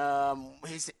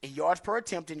 his yards per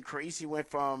attempt increased. He went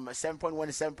from 7.1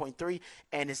 to 7.3,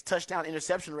 and his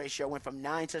touchdown-interception ratio went from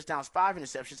 9 touchdowns, 5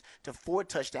 interceptions to 4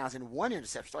 touchdowns and 1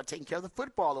 interception. Started taking care of the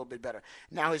football a little bit better.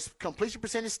 Now, his completion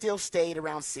percentage still stayed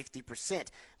around 60%,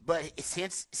 but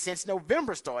since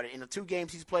November started, in the 2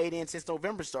 games he's played in since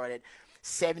November started,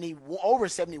 over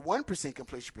 71%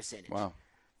 completion percentage. Wow.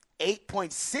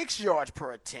 8.6 yards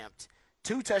per attempt.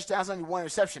 2 touchdowns, only 1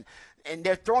 interception. And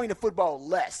they're throwing the football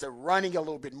less. They're running a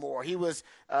little bit more. He was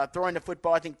throwing the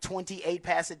football, I think, 28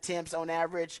 pass attempts on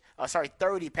average.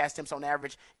 30 pass attempts on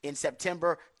average in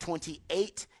September,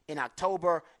 28 in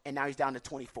October, and now he's down to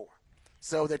 24.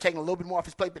 So they're taking a little bit more off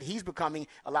his plate, but he's becoming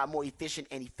a lot more efficient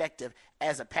and effective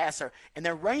as a passer. And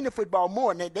they're running the football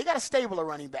more. And they got a stable of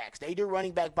running backs. They do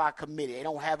running back by committee. They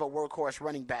don't have a workhorse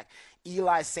running back.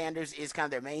 Eli Sanders is kind of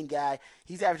their main guy.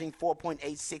 He's averaging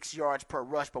 4.86 yards per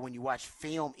rush. But when you watch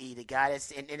film, the guy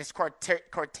that's – and it's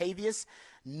Cartavius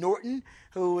Norton,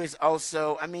 who is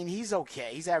also – he's okay.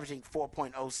 He's averaging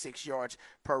 4.06 yards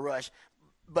per rush.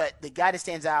 But the guy that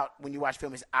stands out when you watch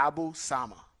film is Abu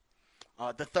Sama.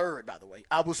 The third, by the way.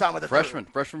 Abu Sama, the freshman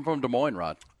from Des Moines,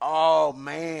 Rod. Oh,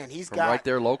 man. He's got right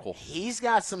there local. He's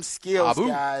got some skills, Abu.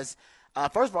 guys.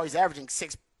 First of all, he's averaging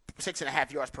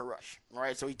 6.5 yards per rush. All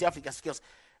right, so he definitely got skills.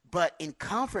 But in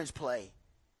conference play,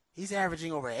 he's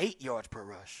averaging over 8 yards per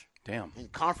rush. Damn. In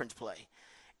conference play.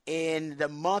 In the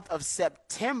month of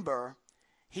September,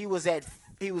 he was at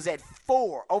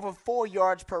 4, over 4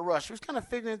 yards per rush. He was kind of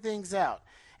figuring things out.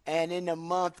 And in the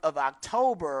month of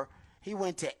October, he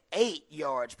went to 8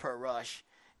 yards per rush.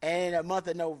 And in the month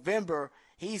of November,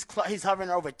 he's hovering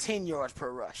over 10 yards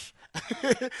per rush.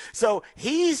 So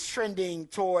he's trending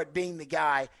toward being the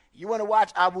guy. You want to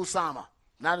watch Abu Sama.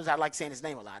 Not as I like saying his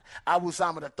name a lot. Abu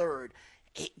Sama III.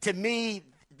 To me,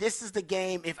 this is the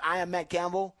game. If I am Matt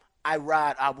Campbell, I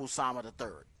ride Abu Sama III.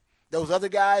 Those other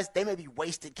guys, they may be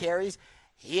wasted carries.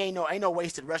 He ain't no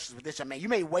wasted rushes with this one, man. You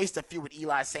may waste a few with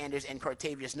Eli Sanders and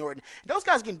Cartavius Norton. Those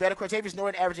guys are getting better. Cartavius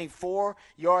Norton averaging 4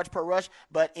 yards per rush,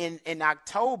 but in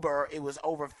October it was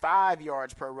over 5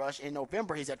 yards per rush. In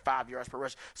November he's at 5 yards per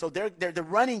rush. So the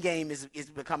running game is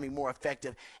becoming more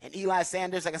effective. And Eli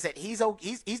Sanders, like I said, he's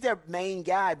their main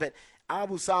guy, but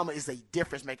Abu Sama is a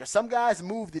difference maker. Some guys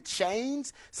move the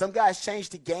chains. Some guys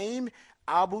change the game.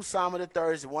 Abu Sama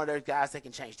III is one of those guys that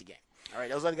can change the game. All right,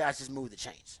 those other guys just move the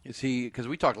chains. Is he? Because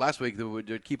we talked last week that we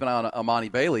would keep an eye on Amani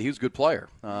Bailey. He was a good player.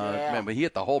 Man, but he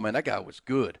hit the hole, man. That guy was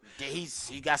good.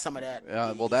 He got some of that.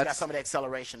 He's got some of that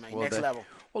acceleration, man. Next level.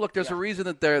 Well, look, there's a reason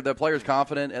that the player's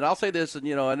confident. And I'll say this, and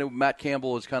I know Matt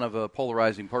Campbell is kind of a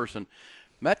polarizing person.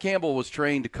 Matt Campbell was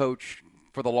trained to coach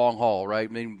for the long haul, right?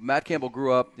 Matt Campbell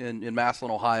grew up in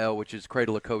Massillon, Ohio, which is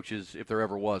cradle of coaches if there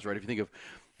ever was, right? If you think of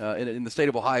in the state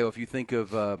of Ohio, if you think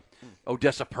of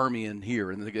Odessa Permian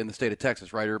here in the state of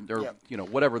Texas, right, or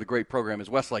whatever the great program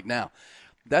is, Westlake now,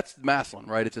 that's Massillon,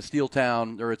 right? It's a steel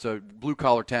town or it's a blue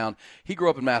collar town. He grew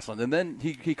up in Massillon, and then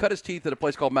he cut his teeth at a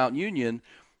place called Mount Union,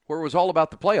 where it was all about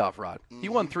the playoff, Rod. Mm-hmm. He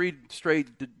won 3 straight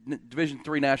Division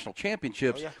III national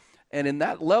championships, and in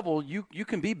that level, you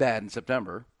can be bad in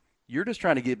September. You're just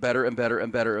trying to get better and better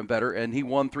and better and better, and he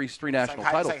won three national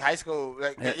titles. It's like high school.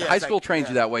 High school trains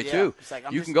you that way, too.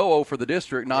 Like, you can go 0 for the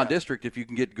district, non-district, if you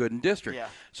can get good in district. Yeah.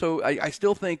 So I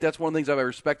still think that's one of the things I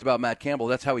respect about Matt Campbell.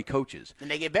 That's how he coaches. And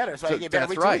they get better. That's why they get better.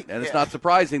 That's right. And it's not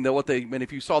surprising that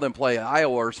if you saw them play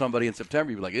Iowa or somebody in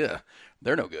September, you'd be like, yeah,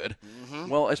 they're no good. Mm-hmm.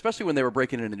 Well, especially when they were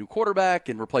breaking in a new quarterback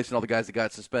and replacing all the guys that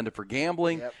got suspended for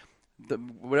gambling. Yep.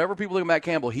 Whatever people look at Matt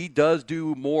Campbell, he does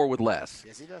do more with less.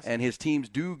 Yes, he does. And his teams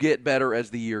do get better as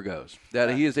the year goes.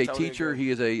 He is a totally teacher. agree. He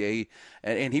is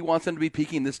and he wants them to be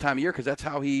peaking this time of year because that's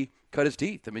how he cut his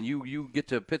teeth. I mean, you get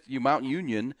to Mount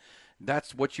Union.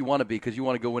 That's what you want to be because you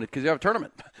want to go win it because you have a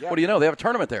tournament. Yep. What do you know? They have a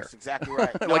tournament there. That's exactly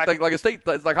right. like a state,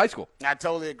 it's like high school. I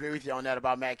totally agree with you on that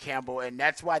about Matt Campbell, and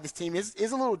that's why this team is a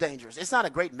little dangerous. It's not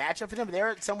a great matchup for them, but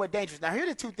they're somewhat dangerous. Now, here are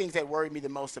the two things that worry me the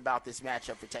most about this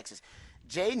matchup for Texas.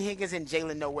 Jaden Higgins and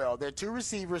Jalen Noel, their two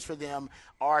receivers for them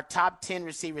are top 10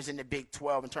 receivers in the Big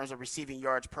 12 in terms of receiving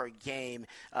yards per game.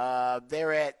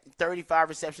 They're at 35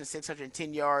 receptions,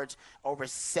 610 yards, over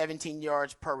 17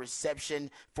 yards per reception,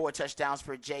 4 touchdowns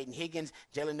for Jaden Higgins.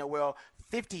 Jalen Noel,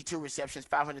 52 receptions,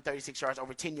 536 yards,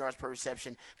 over 10 yards per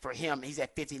reception for him. He's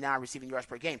at 59 receiving yards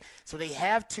per game. So they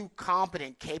have two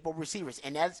competent, capable receivers,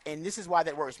 and this is why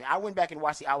that worries me. I went back and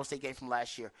watched the Iowa State game from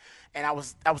last year, and I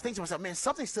was thinking to myself, man,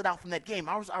 something stood out from that game.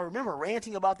 I remember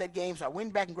ranting about that game, so I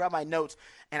went back and grabbed my notes,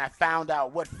 and I found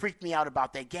out what freaked me out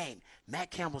about that game.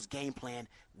 Matt Campbell's game plan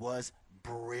was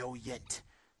brilliant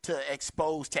to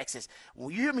expose Texas.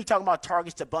 When you hear me talking about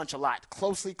targets to bunch a lot,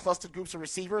 closely clustered groups of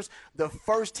receivers, the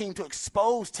first team to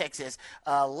expose Texas,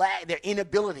 their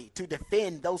inability to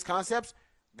defend those concepts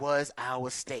was Iowa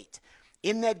State.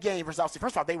 In that game versus Iowa State,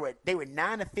 first of all, they were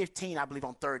 9 of 15, I believe,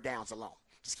 on third downs alone.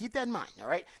 Just keep that in mind, all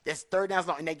right? That's third downs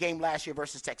alone in that game last year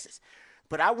versus Texas.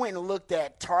 But I went and looked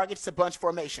at targets to bunch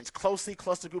formations, closely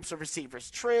clustered groups of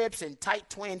receivers, trips and tight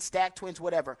twins, stack twins,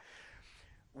 whatever.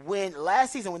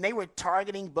 Last season, when they were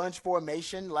targeting bunch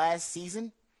formation last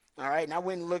season, all right, and I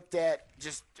went and looked at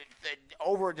just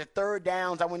over the third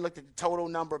downs, I went and looked at the total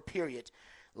number period.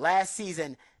 Last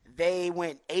season, they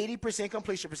went 80%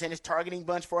 completion percentage targeting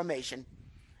bunch formation,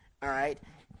 all right,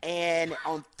 and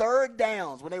on third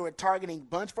downs, when they were targeting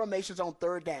bunch formations on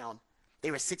third down,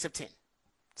 they were 6 of 10,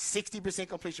 60%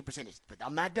 completion percentage. But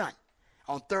I'm not done.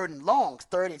 On third and longs,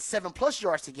 third and 7+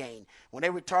 yards to gain, when they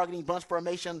were targeting bunch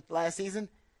formation last season,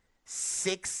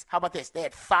 6. How about this? They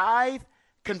had 5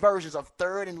 conversions of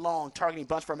third and long targeting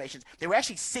bunch formations. They were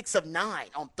actually 6 of 9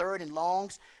 on third and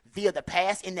longs via the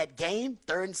pass in that game,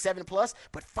 third and 7+,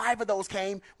 but 5 of those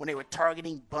came when they were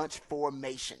targeting bunch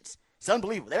formations. It's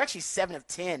unbelievable. They're actually 7 of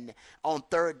 10 on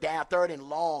third and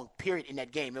long, period, in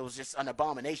that game. It was just an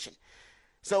abomination.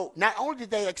 So not only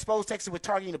did they expose Texas with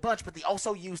targeting a bunch, but they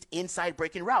also used inside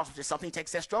breaking routes, which is something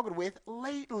Texas has struggled with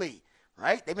lately.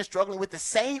 Right? They've been struggling with the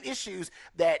same issues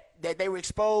that they were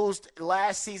exposed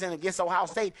last season against Ohio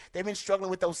State. They've been struggling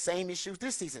with those same issues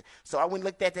this season. So I went and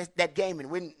looked at that game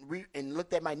and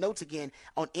looked at my notes again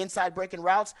on inside breaking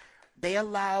routes. They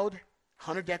allowed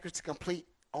Hunter Dekkers to complete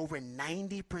over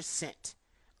 90%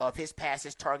 of his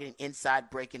passes targeting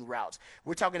inside breaking routes.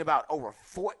 We're talking about over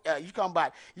 4. You're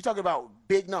talking about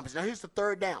big numbers. Now here's the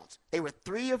third downs. They were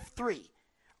 3 of 3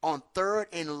 on third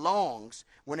and longs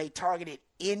when they targeted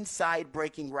inside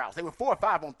breaking routes. They were 4 or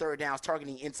 5 on third downs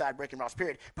targeting inside breaking routes,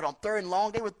 period. But on third and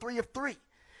long, they were 3 of 3.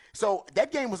 So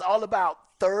that game was all about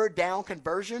third down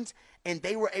conversions, and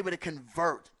they were able to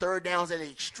convert third downs at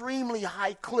an extremely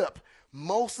high clip,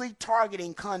 mostly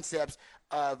targeting concepts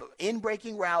of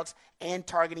in-breaking routes and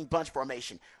targeting bunch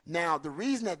formation. Now, the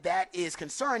reason that is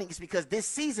concerning is because this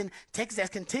season, Texas has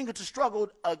continued to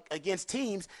struggle against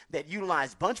teams that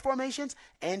utilize bunch formations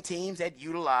and teams that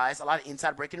utilize a lot of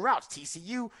inside breaking routes.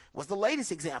 TCU was the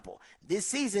latest example. This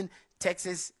season,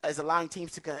 Texas is allowing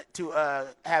teams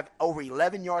to have over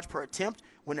 11 yards per attempt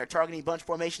when they're targeting bunch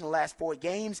formation in the last 4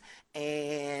 games.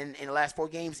 And in the last 4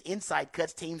 games, inside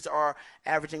cuts, teams are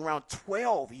averaging around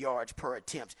 12 yards per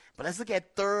attempt. But let's look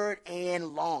at third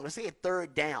and long. Let's look at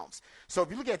third downs. So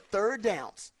if you look at third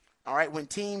downs, all right, when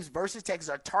teams versus Texas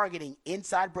are targeting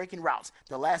inside breaking routes,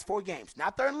 the last 4 games,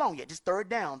 not third and long yet, just third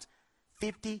downs,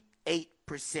 58%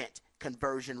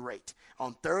 conversion rate.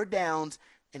 On third downs,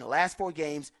 in the last 4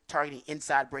 games, targeting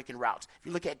inside breaking routes. If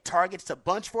you look at targets to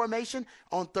bunch formation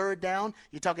on third down,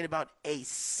 you're talking about a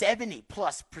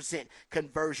 70+%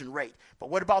 conversion rate. But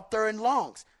what about third and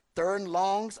longs? Third and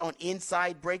longs on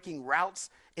inside breaking routes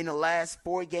in the last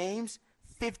 4 games,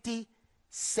 58%.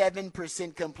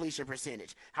 7% completion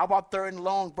percentage. How about third and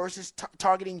long versus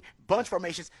targeting bunch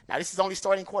formations? Now, this is only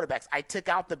starting quarterbacks. I took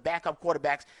out the backup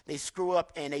quarterbacks. They screw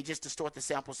up, and they just distort the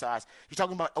sample size. You're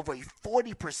talking about over a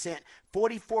 40%,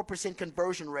 44%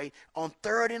 conversion rate on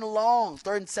third and long,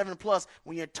 third and 7+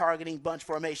 when you're targeting bunch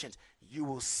formations. You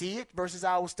will see it versus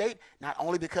Iowa State, not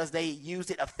only because they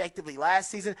used it effectively last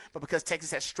season, but because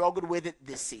Texas has struggled with it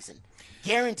this season.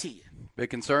 Guarantee you. Big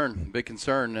concern.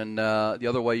 And the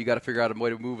other way, you got to figure out a way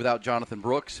to move without Jonathan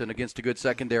Brooks and against a good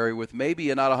secondary with maybe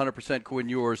a not 100% Quinn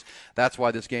Ewers. That's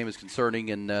why this game is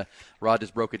concerning, and Rod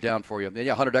just broke it down for you. And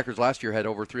yeah, Hunter Deckers last year had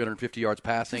over 350 yards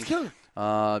passing.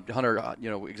 Hunter,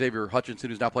 Xavier Hutchinson,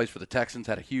 who's now plays for the Texans,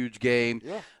 had a huge game.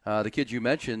 Yeah. The kid you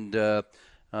mentioned,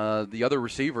 the other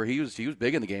receiver, he was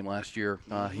big in the game last year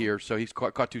here, so he's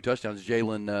caught 2 touchdowns.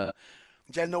 Jalen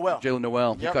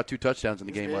Noel. He caught 2 touchdowns in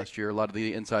the game last year. A lot of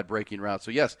the inside breaking routes.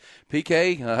 So yes,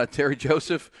 PK, Terry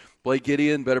Joseph, Blake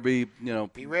Gideon better be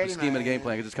ready, scheming a game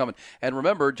plan because it's coming. And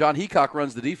remember, John Heacock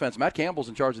runs the defense. Matt Campbell's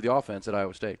in charge of the offense at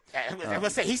Iowa State. I was going to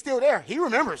say, he's still there. He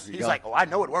remembers. He's like, I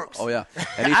know it works. Oh, yeah.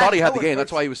 And he thought he had the game.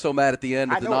 That's why he was so mad at the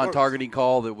end of the non-targeting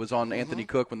call that was on Anthony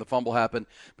Cook when the fumble happened,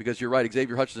 because you're right,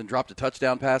 Xavier Hutchinson dropped a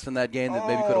touchdown pass in that game that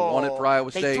maybe could have won it for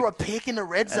Iowa State. They threw a pick in the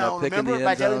red zone, remember,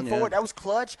 by Jalen Ford. That was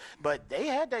clutch, but they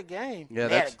had that game. Yeah,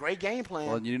 they had a great game plan.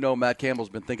 Well, Matt Campbell's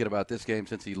been thinking about this game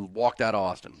since he walked out of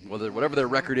Austin. Whatever their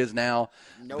record is now,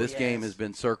 this game has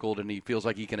been circled, and he feels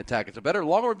like he can attack. It's a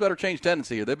Longhorns better change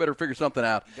tendency here. They better figure something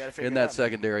out in that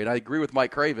secondary. And I agree with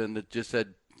Mike Craven that just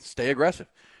said, stay aggressive.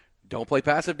 Don't play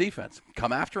passive defense.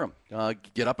 Come after them.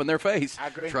 Get up in their face.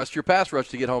 Trust your pass rush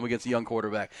to get home against a young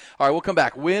quarterback. All right, we'll come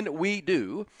back. When we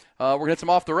do, we're going to get some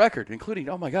off the record, including,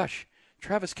 oh, my gosh,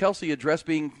 Travis Kelce addressed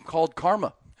being called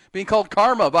karma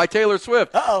by Taylor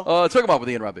Swift. Let's hook him up with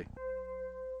Ian Robbie.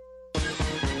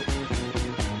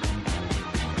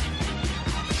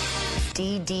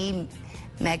 DD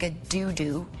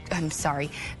Mangudu.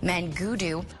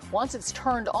 Once it's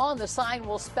turned on, the sign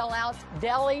will spell out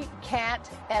Deli Cat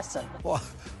Essen. Well,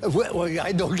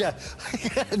 I don't get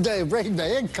they bring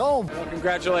the ink home. Well,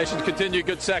 congratulations. Continue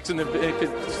good sex in the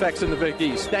Big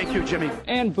East. Thank you, Jimmy.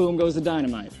 And boom goes the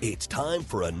dynamite. It's time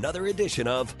for another edition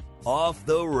of Off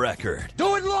the Record.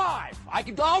 Do it live.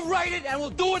 I'll write it and we'll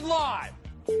do it live.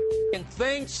 And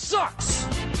thing sucks.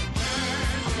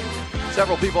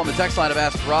 Several people on the text line have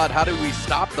asked, Rod, how do we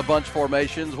stop the bunch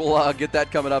formations? We'll get that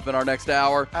coming up in our next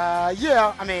hour.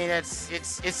 Yeah, I mean,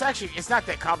 it's actually not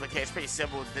that complicated. It's pretty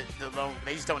simple.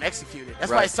 They just don't execute it.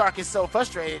 That's why Sark is so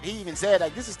frustrated. He even said,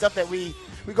 this is stuff that we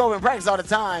go over in practice all the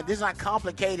time. These are not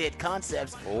complicated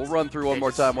concepts. We'll run through one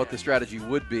more time what the strategy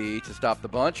would be to stop the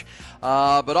bunch.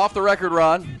 But off the record,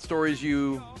 Ron, stories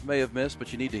you may have missed,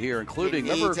 but you need to hear, including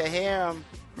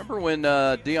Remember when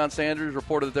Deion Sanders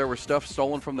reported that there was stuff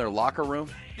stolen from their locker room?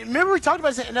 Remember we talked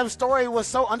about it, and that story was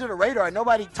so under the radar, and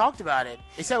nobody talked about it.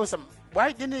 He said it was some,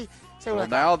 right? Didn't he say it was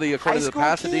according to the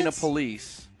Pasadena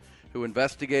police, who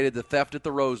investigated the theft at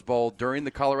the Rose Bowl during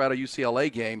the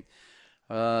Colorado-UCLA game,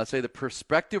 say the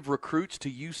prospective recruits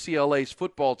to UCLA's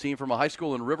football team from a high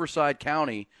school in Riverside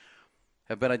County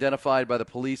have been identified by the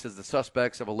police as the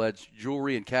suspects of alleged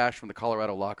jewelry and cash from the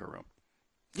Colorado locker room.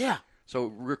 Yeah. So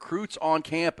recruits on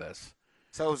campus.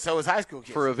 So it's high school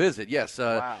kids. For a visit, yes.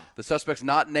 Wow. The suspects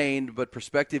not named, but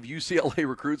prospective UCLA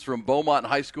recruits from Beaumont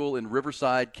High School in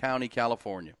Riverside County,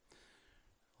 California.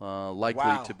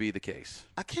 Likely to be the case.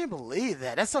 I can't believe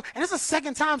that. And it's the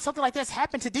second time something like that's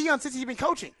happened to Deion since he's been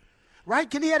coaching. Right?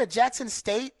 Can he had a Jackson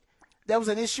State? That was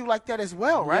an issue like that as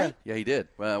well, right? Yeah, he did.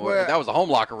 That was a home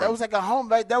locker room. That was like a home.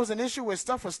 That was an issue where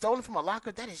stuff was stolen from a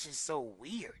locker. That is just so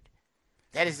weird.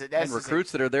 And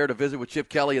recruits that are there to visit with Chip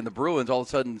Kelly and the Bruins all of a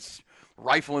sudden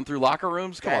rifling through locker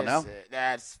rooms? Come on now.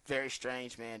 That's very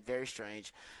strange, man. Very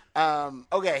strange.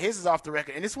 Okay, his is off the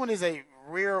record. And this one is a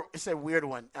weird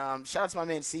one. Shout out to my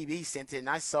man CB sent it, and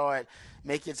I saw it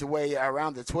make its way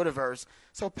around the Twitterverse.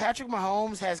 So Patrick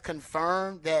Mahomes has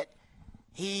confirmed that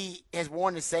he has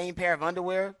worn the same pair of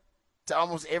underwear to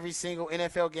almost every single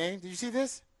NFL game. Did you see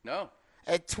this? No.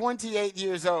 At 28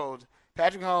 years old,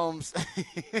 Patrick Mahomes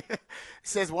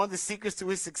says one of the secrets to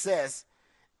his success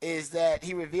is that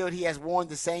he revealed he has worn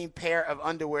the same pair of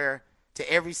underwear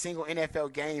to every single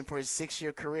NFL game for his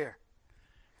 6-year career.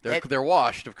 They're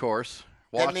washed, of course.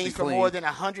 That means for more than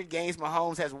 100 games,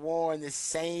 Mahomes has worn the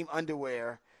same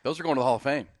underwear. Those are going to the Hall of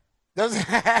Fame.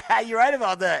 You're right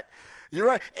about that. You're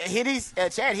right.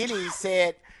 Chad Henne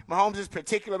said Mahomes is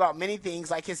particular about many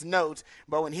things like his notes,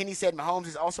 but when Henne said Mahomes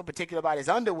is also particular about his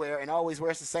underwear and always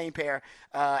wears the same pair,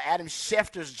 Adam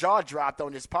Schefter's jaw dropped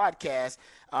on this podcast.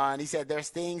 And he said, there's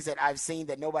things that I've seen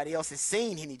that nobody else has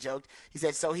seen, Henne joked. He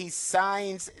said, so he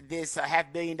signs this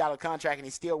 $500 million contract and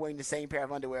he's still wearing the same pair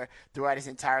of underwear throughout his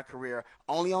entire career.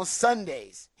 Only on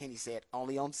Sundays, Henne said,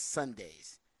 only on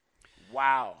Sundays.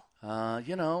 Wow.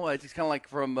 It's kind of like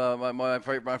from my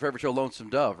favorite show, Lonesome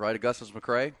Dove, right? Augustus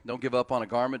McCrae. Don't give up on a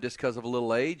garment just because of a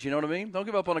little age. You know what I mean? Don't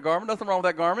give up on a garment. Nothing wrong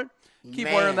with that garment.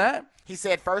 Keep wearing that. He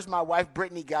said, first, my wife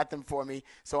Brittany got them for me,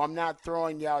 so I'm not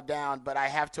throwing y'all down, but I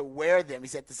have to wear them. He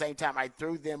said, at the same time, I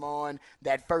threw them on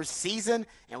that first season,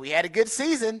 and we had a good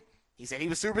season. He said he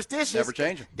was superstitious. Never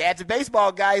change them. Dad's a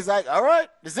baseball guy. He's like, all right,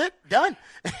 that's it, done.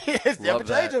 Never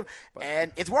change them.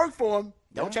 And it's worked for him.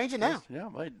 Don't change it now. Yeah,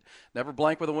 never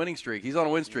blank with a winning streak. He's on a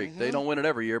win streak. They don't win it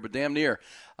every year, but damn near.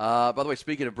 By the way,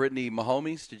 speaking of Brittany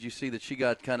Mahomes, did you see that she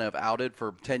got kind of outed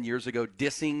for 10 years ago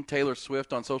dissing Taylor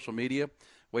Swift on social media?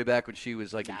 Way back when she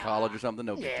was like in college or something.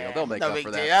 No big deal. They'll make up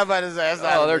for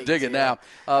that. They're digging now.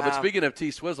 But speaking of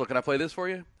T-Swizzle, can I play this for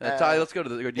you? Ty, let's go to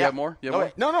the – do you have more? No, go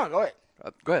ahead.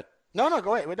 Go ahead. No,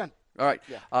 go ahead. We're done. All right.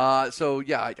 I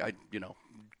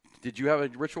did you have a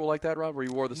ritual like that, Rob, where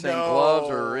you wore the same gloves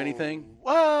or anything?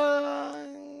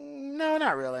 No,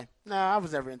 not really. No, I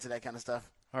was never into that kind of stuff.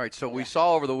 All right, so we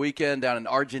saw over the weekend down in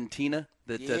Argentina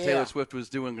that Taylor Swift was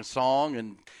doing a song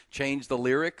and changed the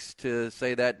lyrics to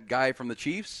say that guy from the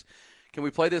Chiefs. Can we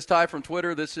play this, Ty, from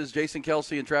Twitter? This is Jason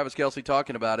Kelce and Travis Kelce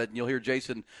talking about it, and you'll hear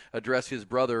Jason address his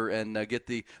brother and get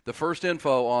the first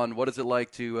info on what is it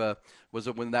like to was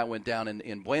it when that went down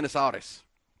in Buenos Aires.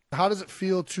 How does it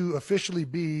feel to officially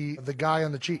be the guy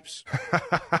on the Chiefs?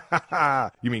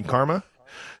 You mean karma?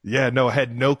 Yeah, no, I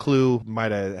had no clue.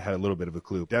 Might have had a little bit of a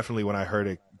clue. Definitely when I heard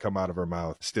it come out of her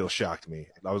mouth, still shocked me.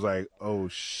 I was like, oh,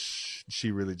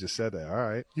 she really just said that. All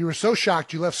right. You were so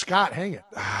shocked you left Scott hanging.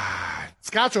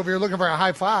 Scott's over here looking for a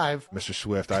high five. Mr.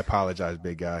 Swift, I apologize,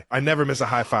 big guy. I never miss a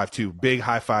high five, too. Big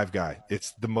high five guy.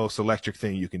 It's the most electric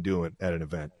thing you can do at an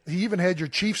event. He even had your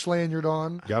Chiefs lanyard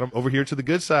on. Got him over here to the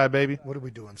good side, baby. What are we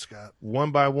doing, Scott?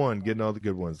 One by one, getting all the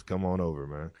good ones. Come on over,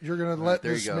 man. You're going to let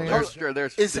this man.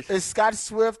 Is Scott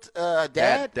Swift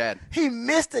dad? Dad. He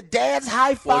missed the dad's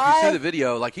high five? Well, if you see the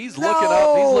video, like he's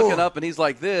looking up, and he's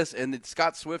like this, and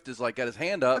Scott Swift is like got his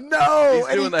hand up. No,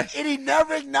 he's doing that. And he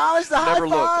never acknowledged the high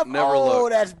five? Never looked. Oh,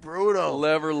 that's brutal.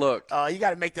 Never looked. You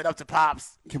got to make that up to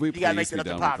Pops. Can we you gotta please make be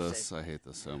that up done to with Pops, this? I hate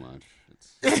this so much.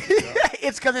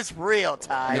 It's because it's real,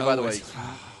 Ty. Hey, by the way,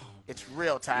 it's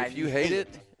real, Ty. If you hate it,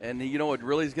 and you know what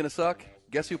really is going to suck?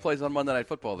 Guess who plays on Monday Night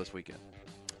Football this weekend?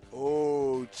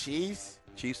 Oh, Chiefs?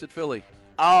 Chiefs at Philly.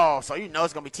 Oh, so you know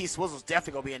it's going to be T-Swizzle's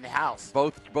definitely going to be in the house.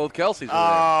 Both Kelce's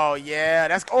are there. Oh,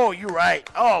 yeah. you're right.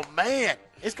 Oh, man.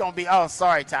 It's going to be,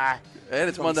 sorry, Ty. And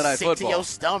it's Monday Night Football. Sick to your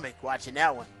stomach watching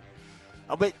that one.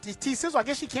 Oh, but T-Swizzle, I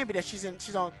guess she can't be there. She's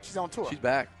on tour. She's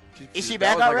back. Is she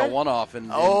back already? That was already? like a one-off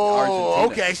in Argentina.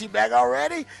 Okay. She back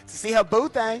already to see her boo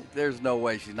thing. There's no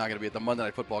way she's not going to be at the Monday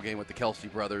Night Football game with the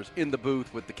Kelce brothers in the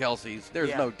booth with the Kelces.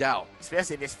 There's no doubt.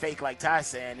 Especially if it's fake like Ty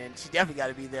saying, and she definitely got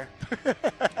to be there.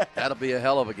 That'll be a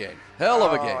hell of a game.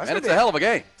 And it's a hell of a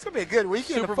game. It's going to be a good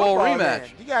weekend. Super Bowl rematch. Man.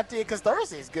 You got to, because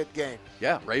Thursday's a good game.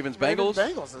 Yeah, Ravens-Bengals.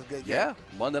 Ravens-Bengals is a good game. Yeah,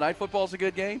 Monday Night Football's a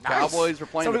good game. Nice. Cowboys are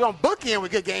playing. So we're going to bookend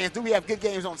with good games. Do we have good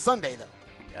games on Sunday, though?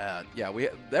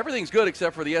 Everything's good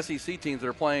except for the SEC teams that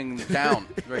are playing down.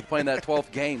 They're playing that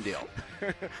 12th game deal.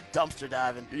 Dumpster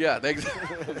diving. Yeah,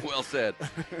 well said.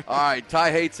 All right,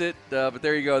 Ty hates it, but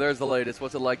there you go. There's the latest.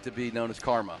 What's it like to be known as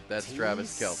karma? That's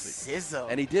Travis Kelce.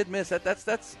 And he did miss that.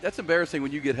 That's embarrassing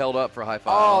when you get held up for a high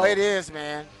five. Oh, it is,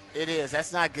 man. It is.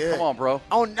 That's not good. Come on, bro.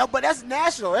 Oh, no, but that's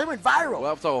national. It went viral.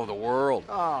 Well, it's all over the world.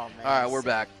 Oh, man. All right, we're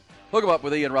back. Hook 'em up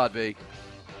with Ian Rod B.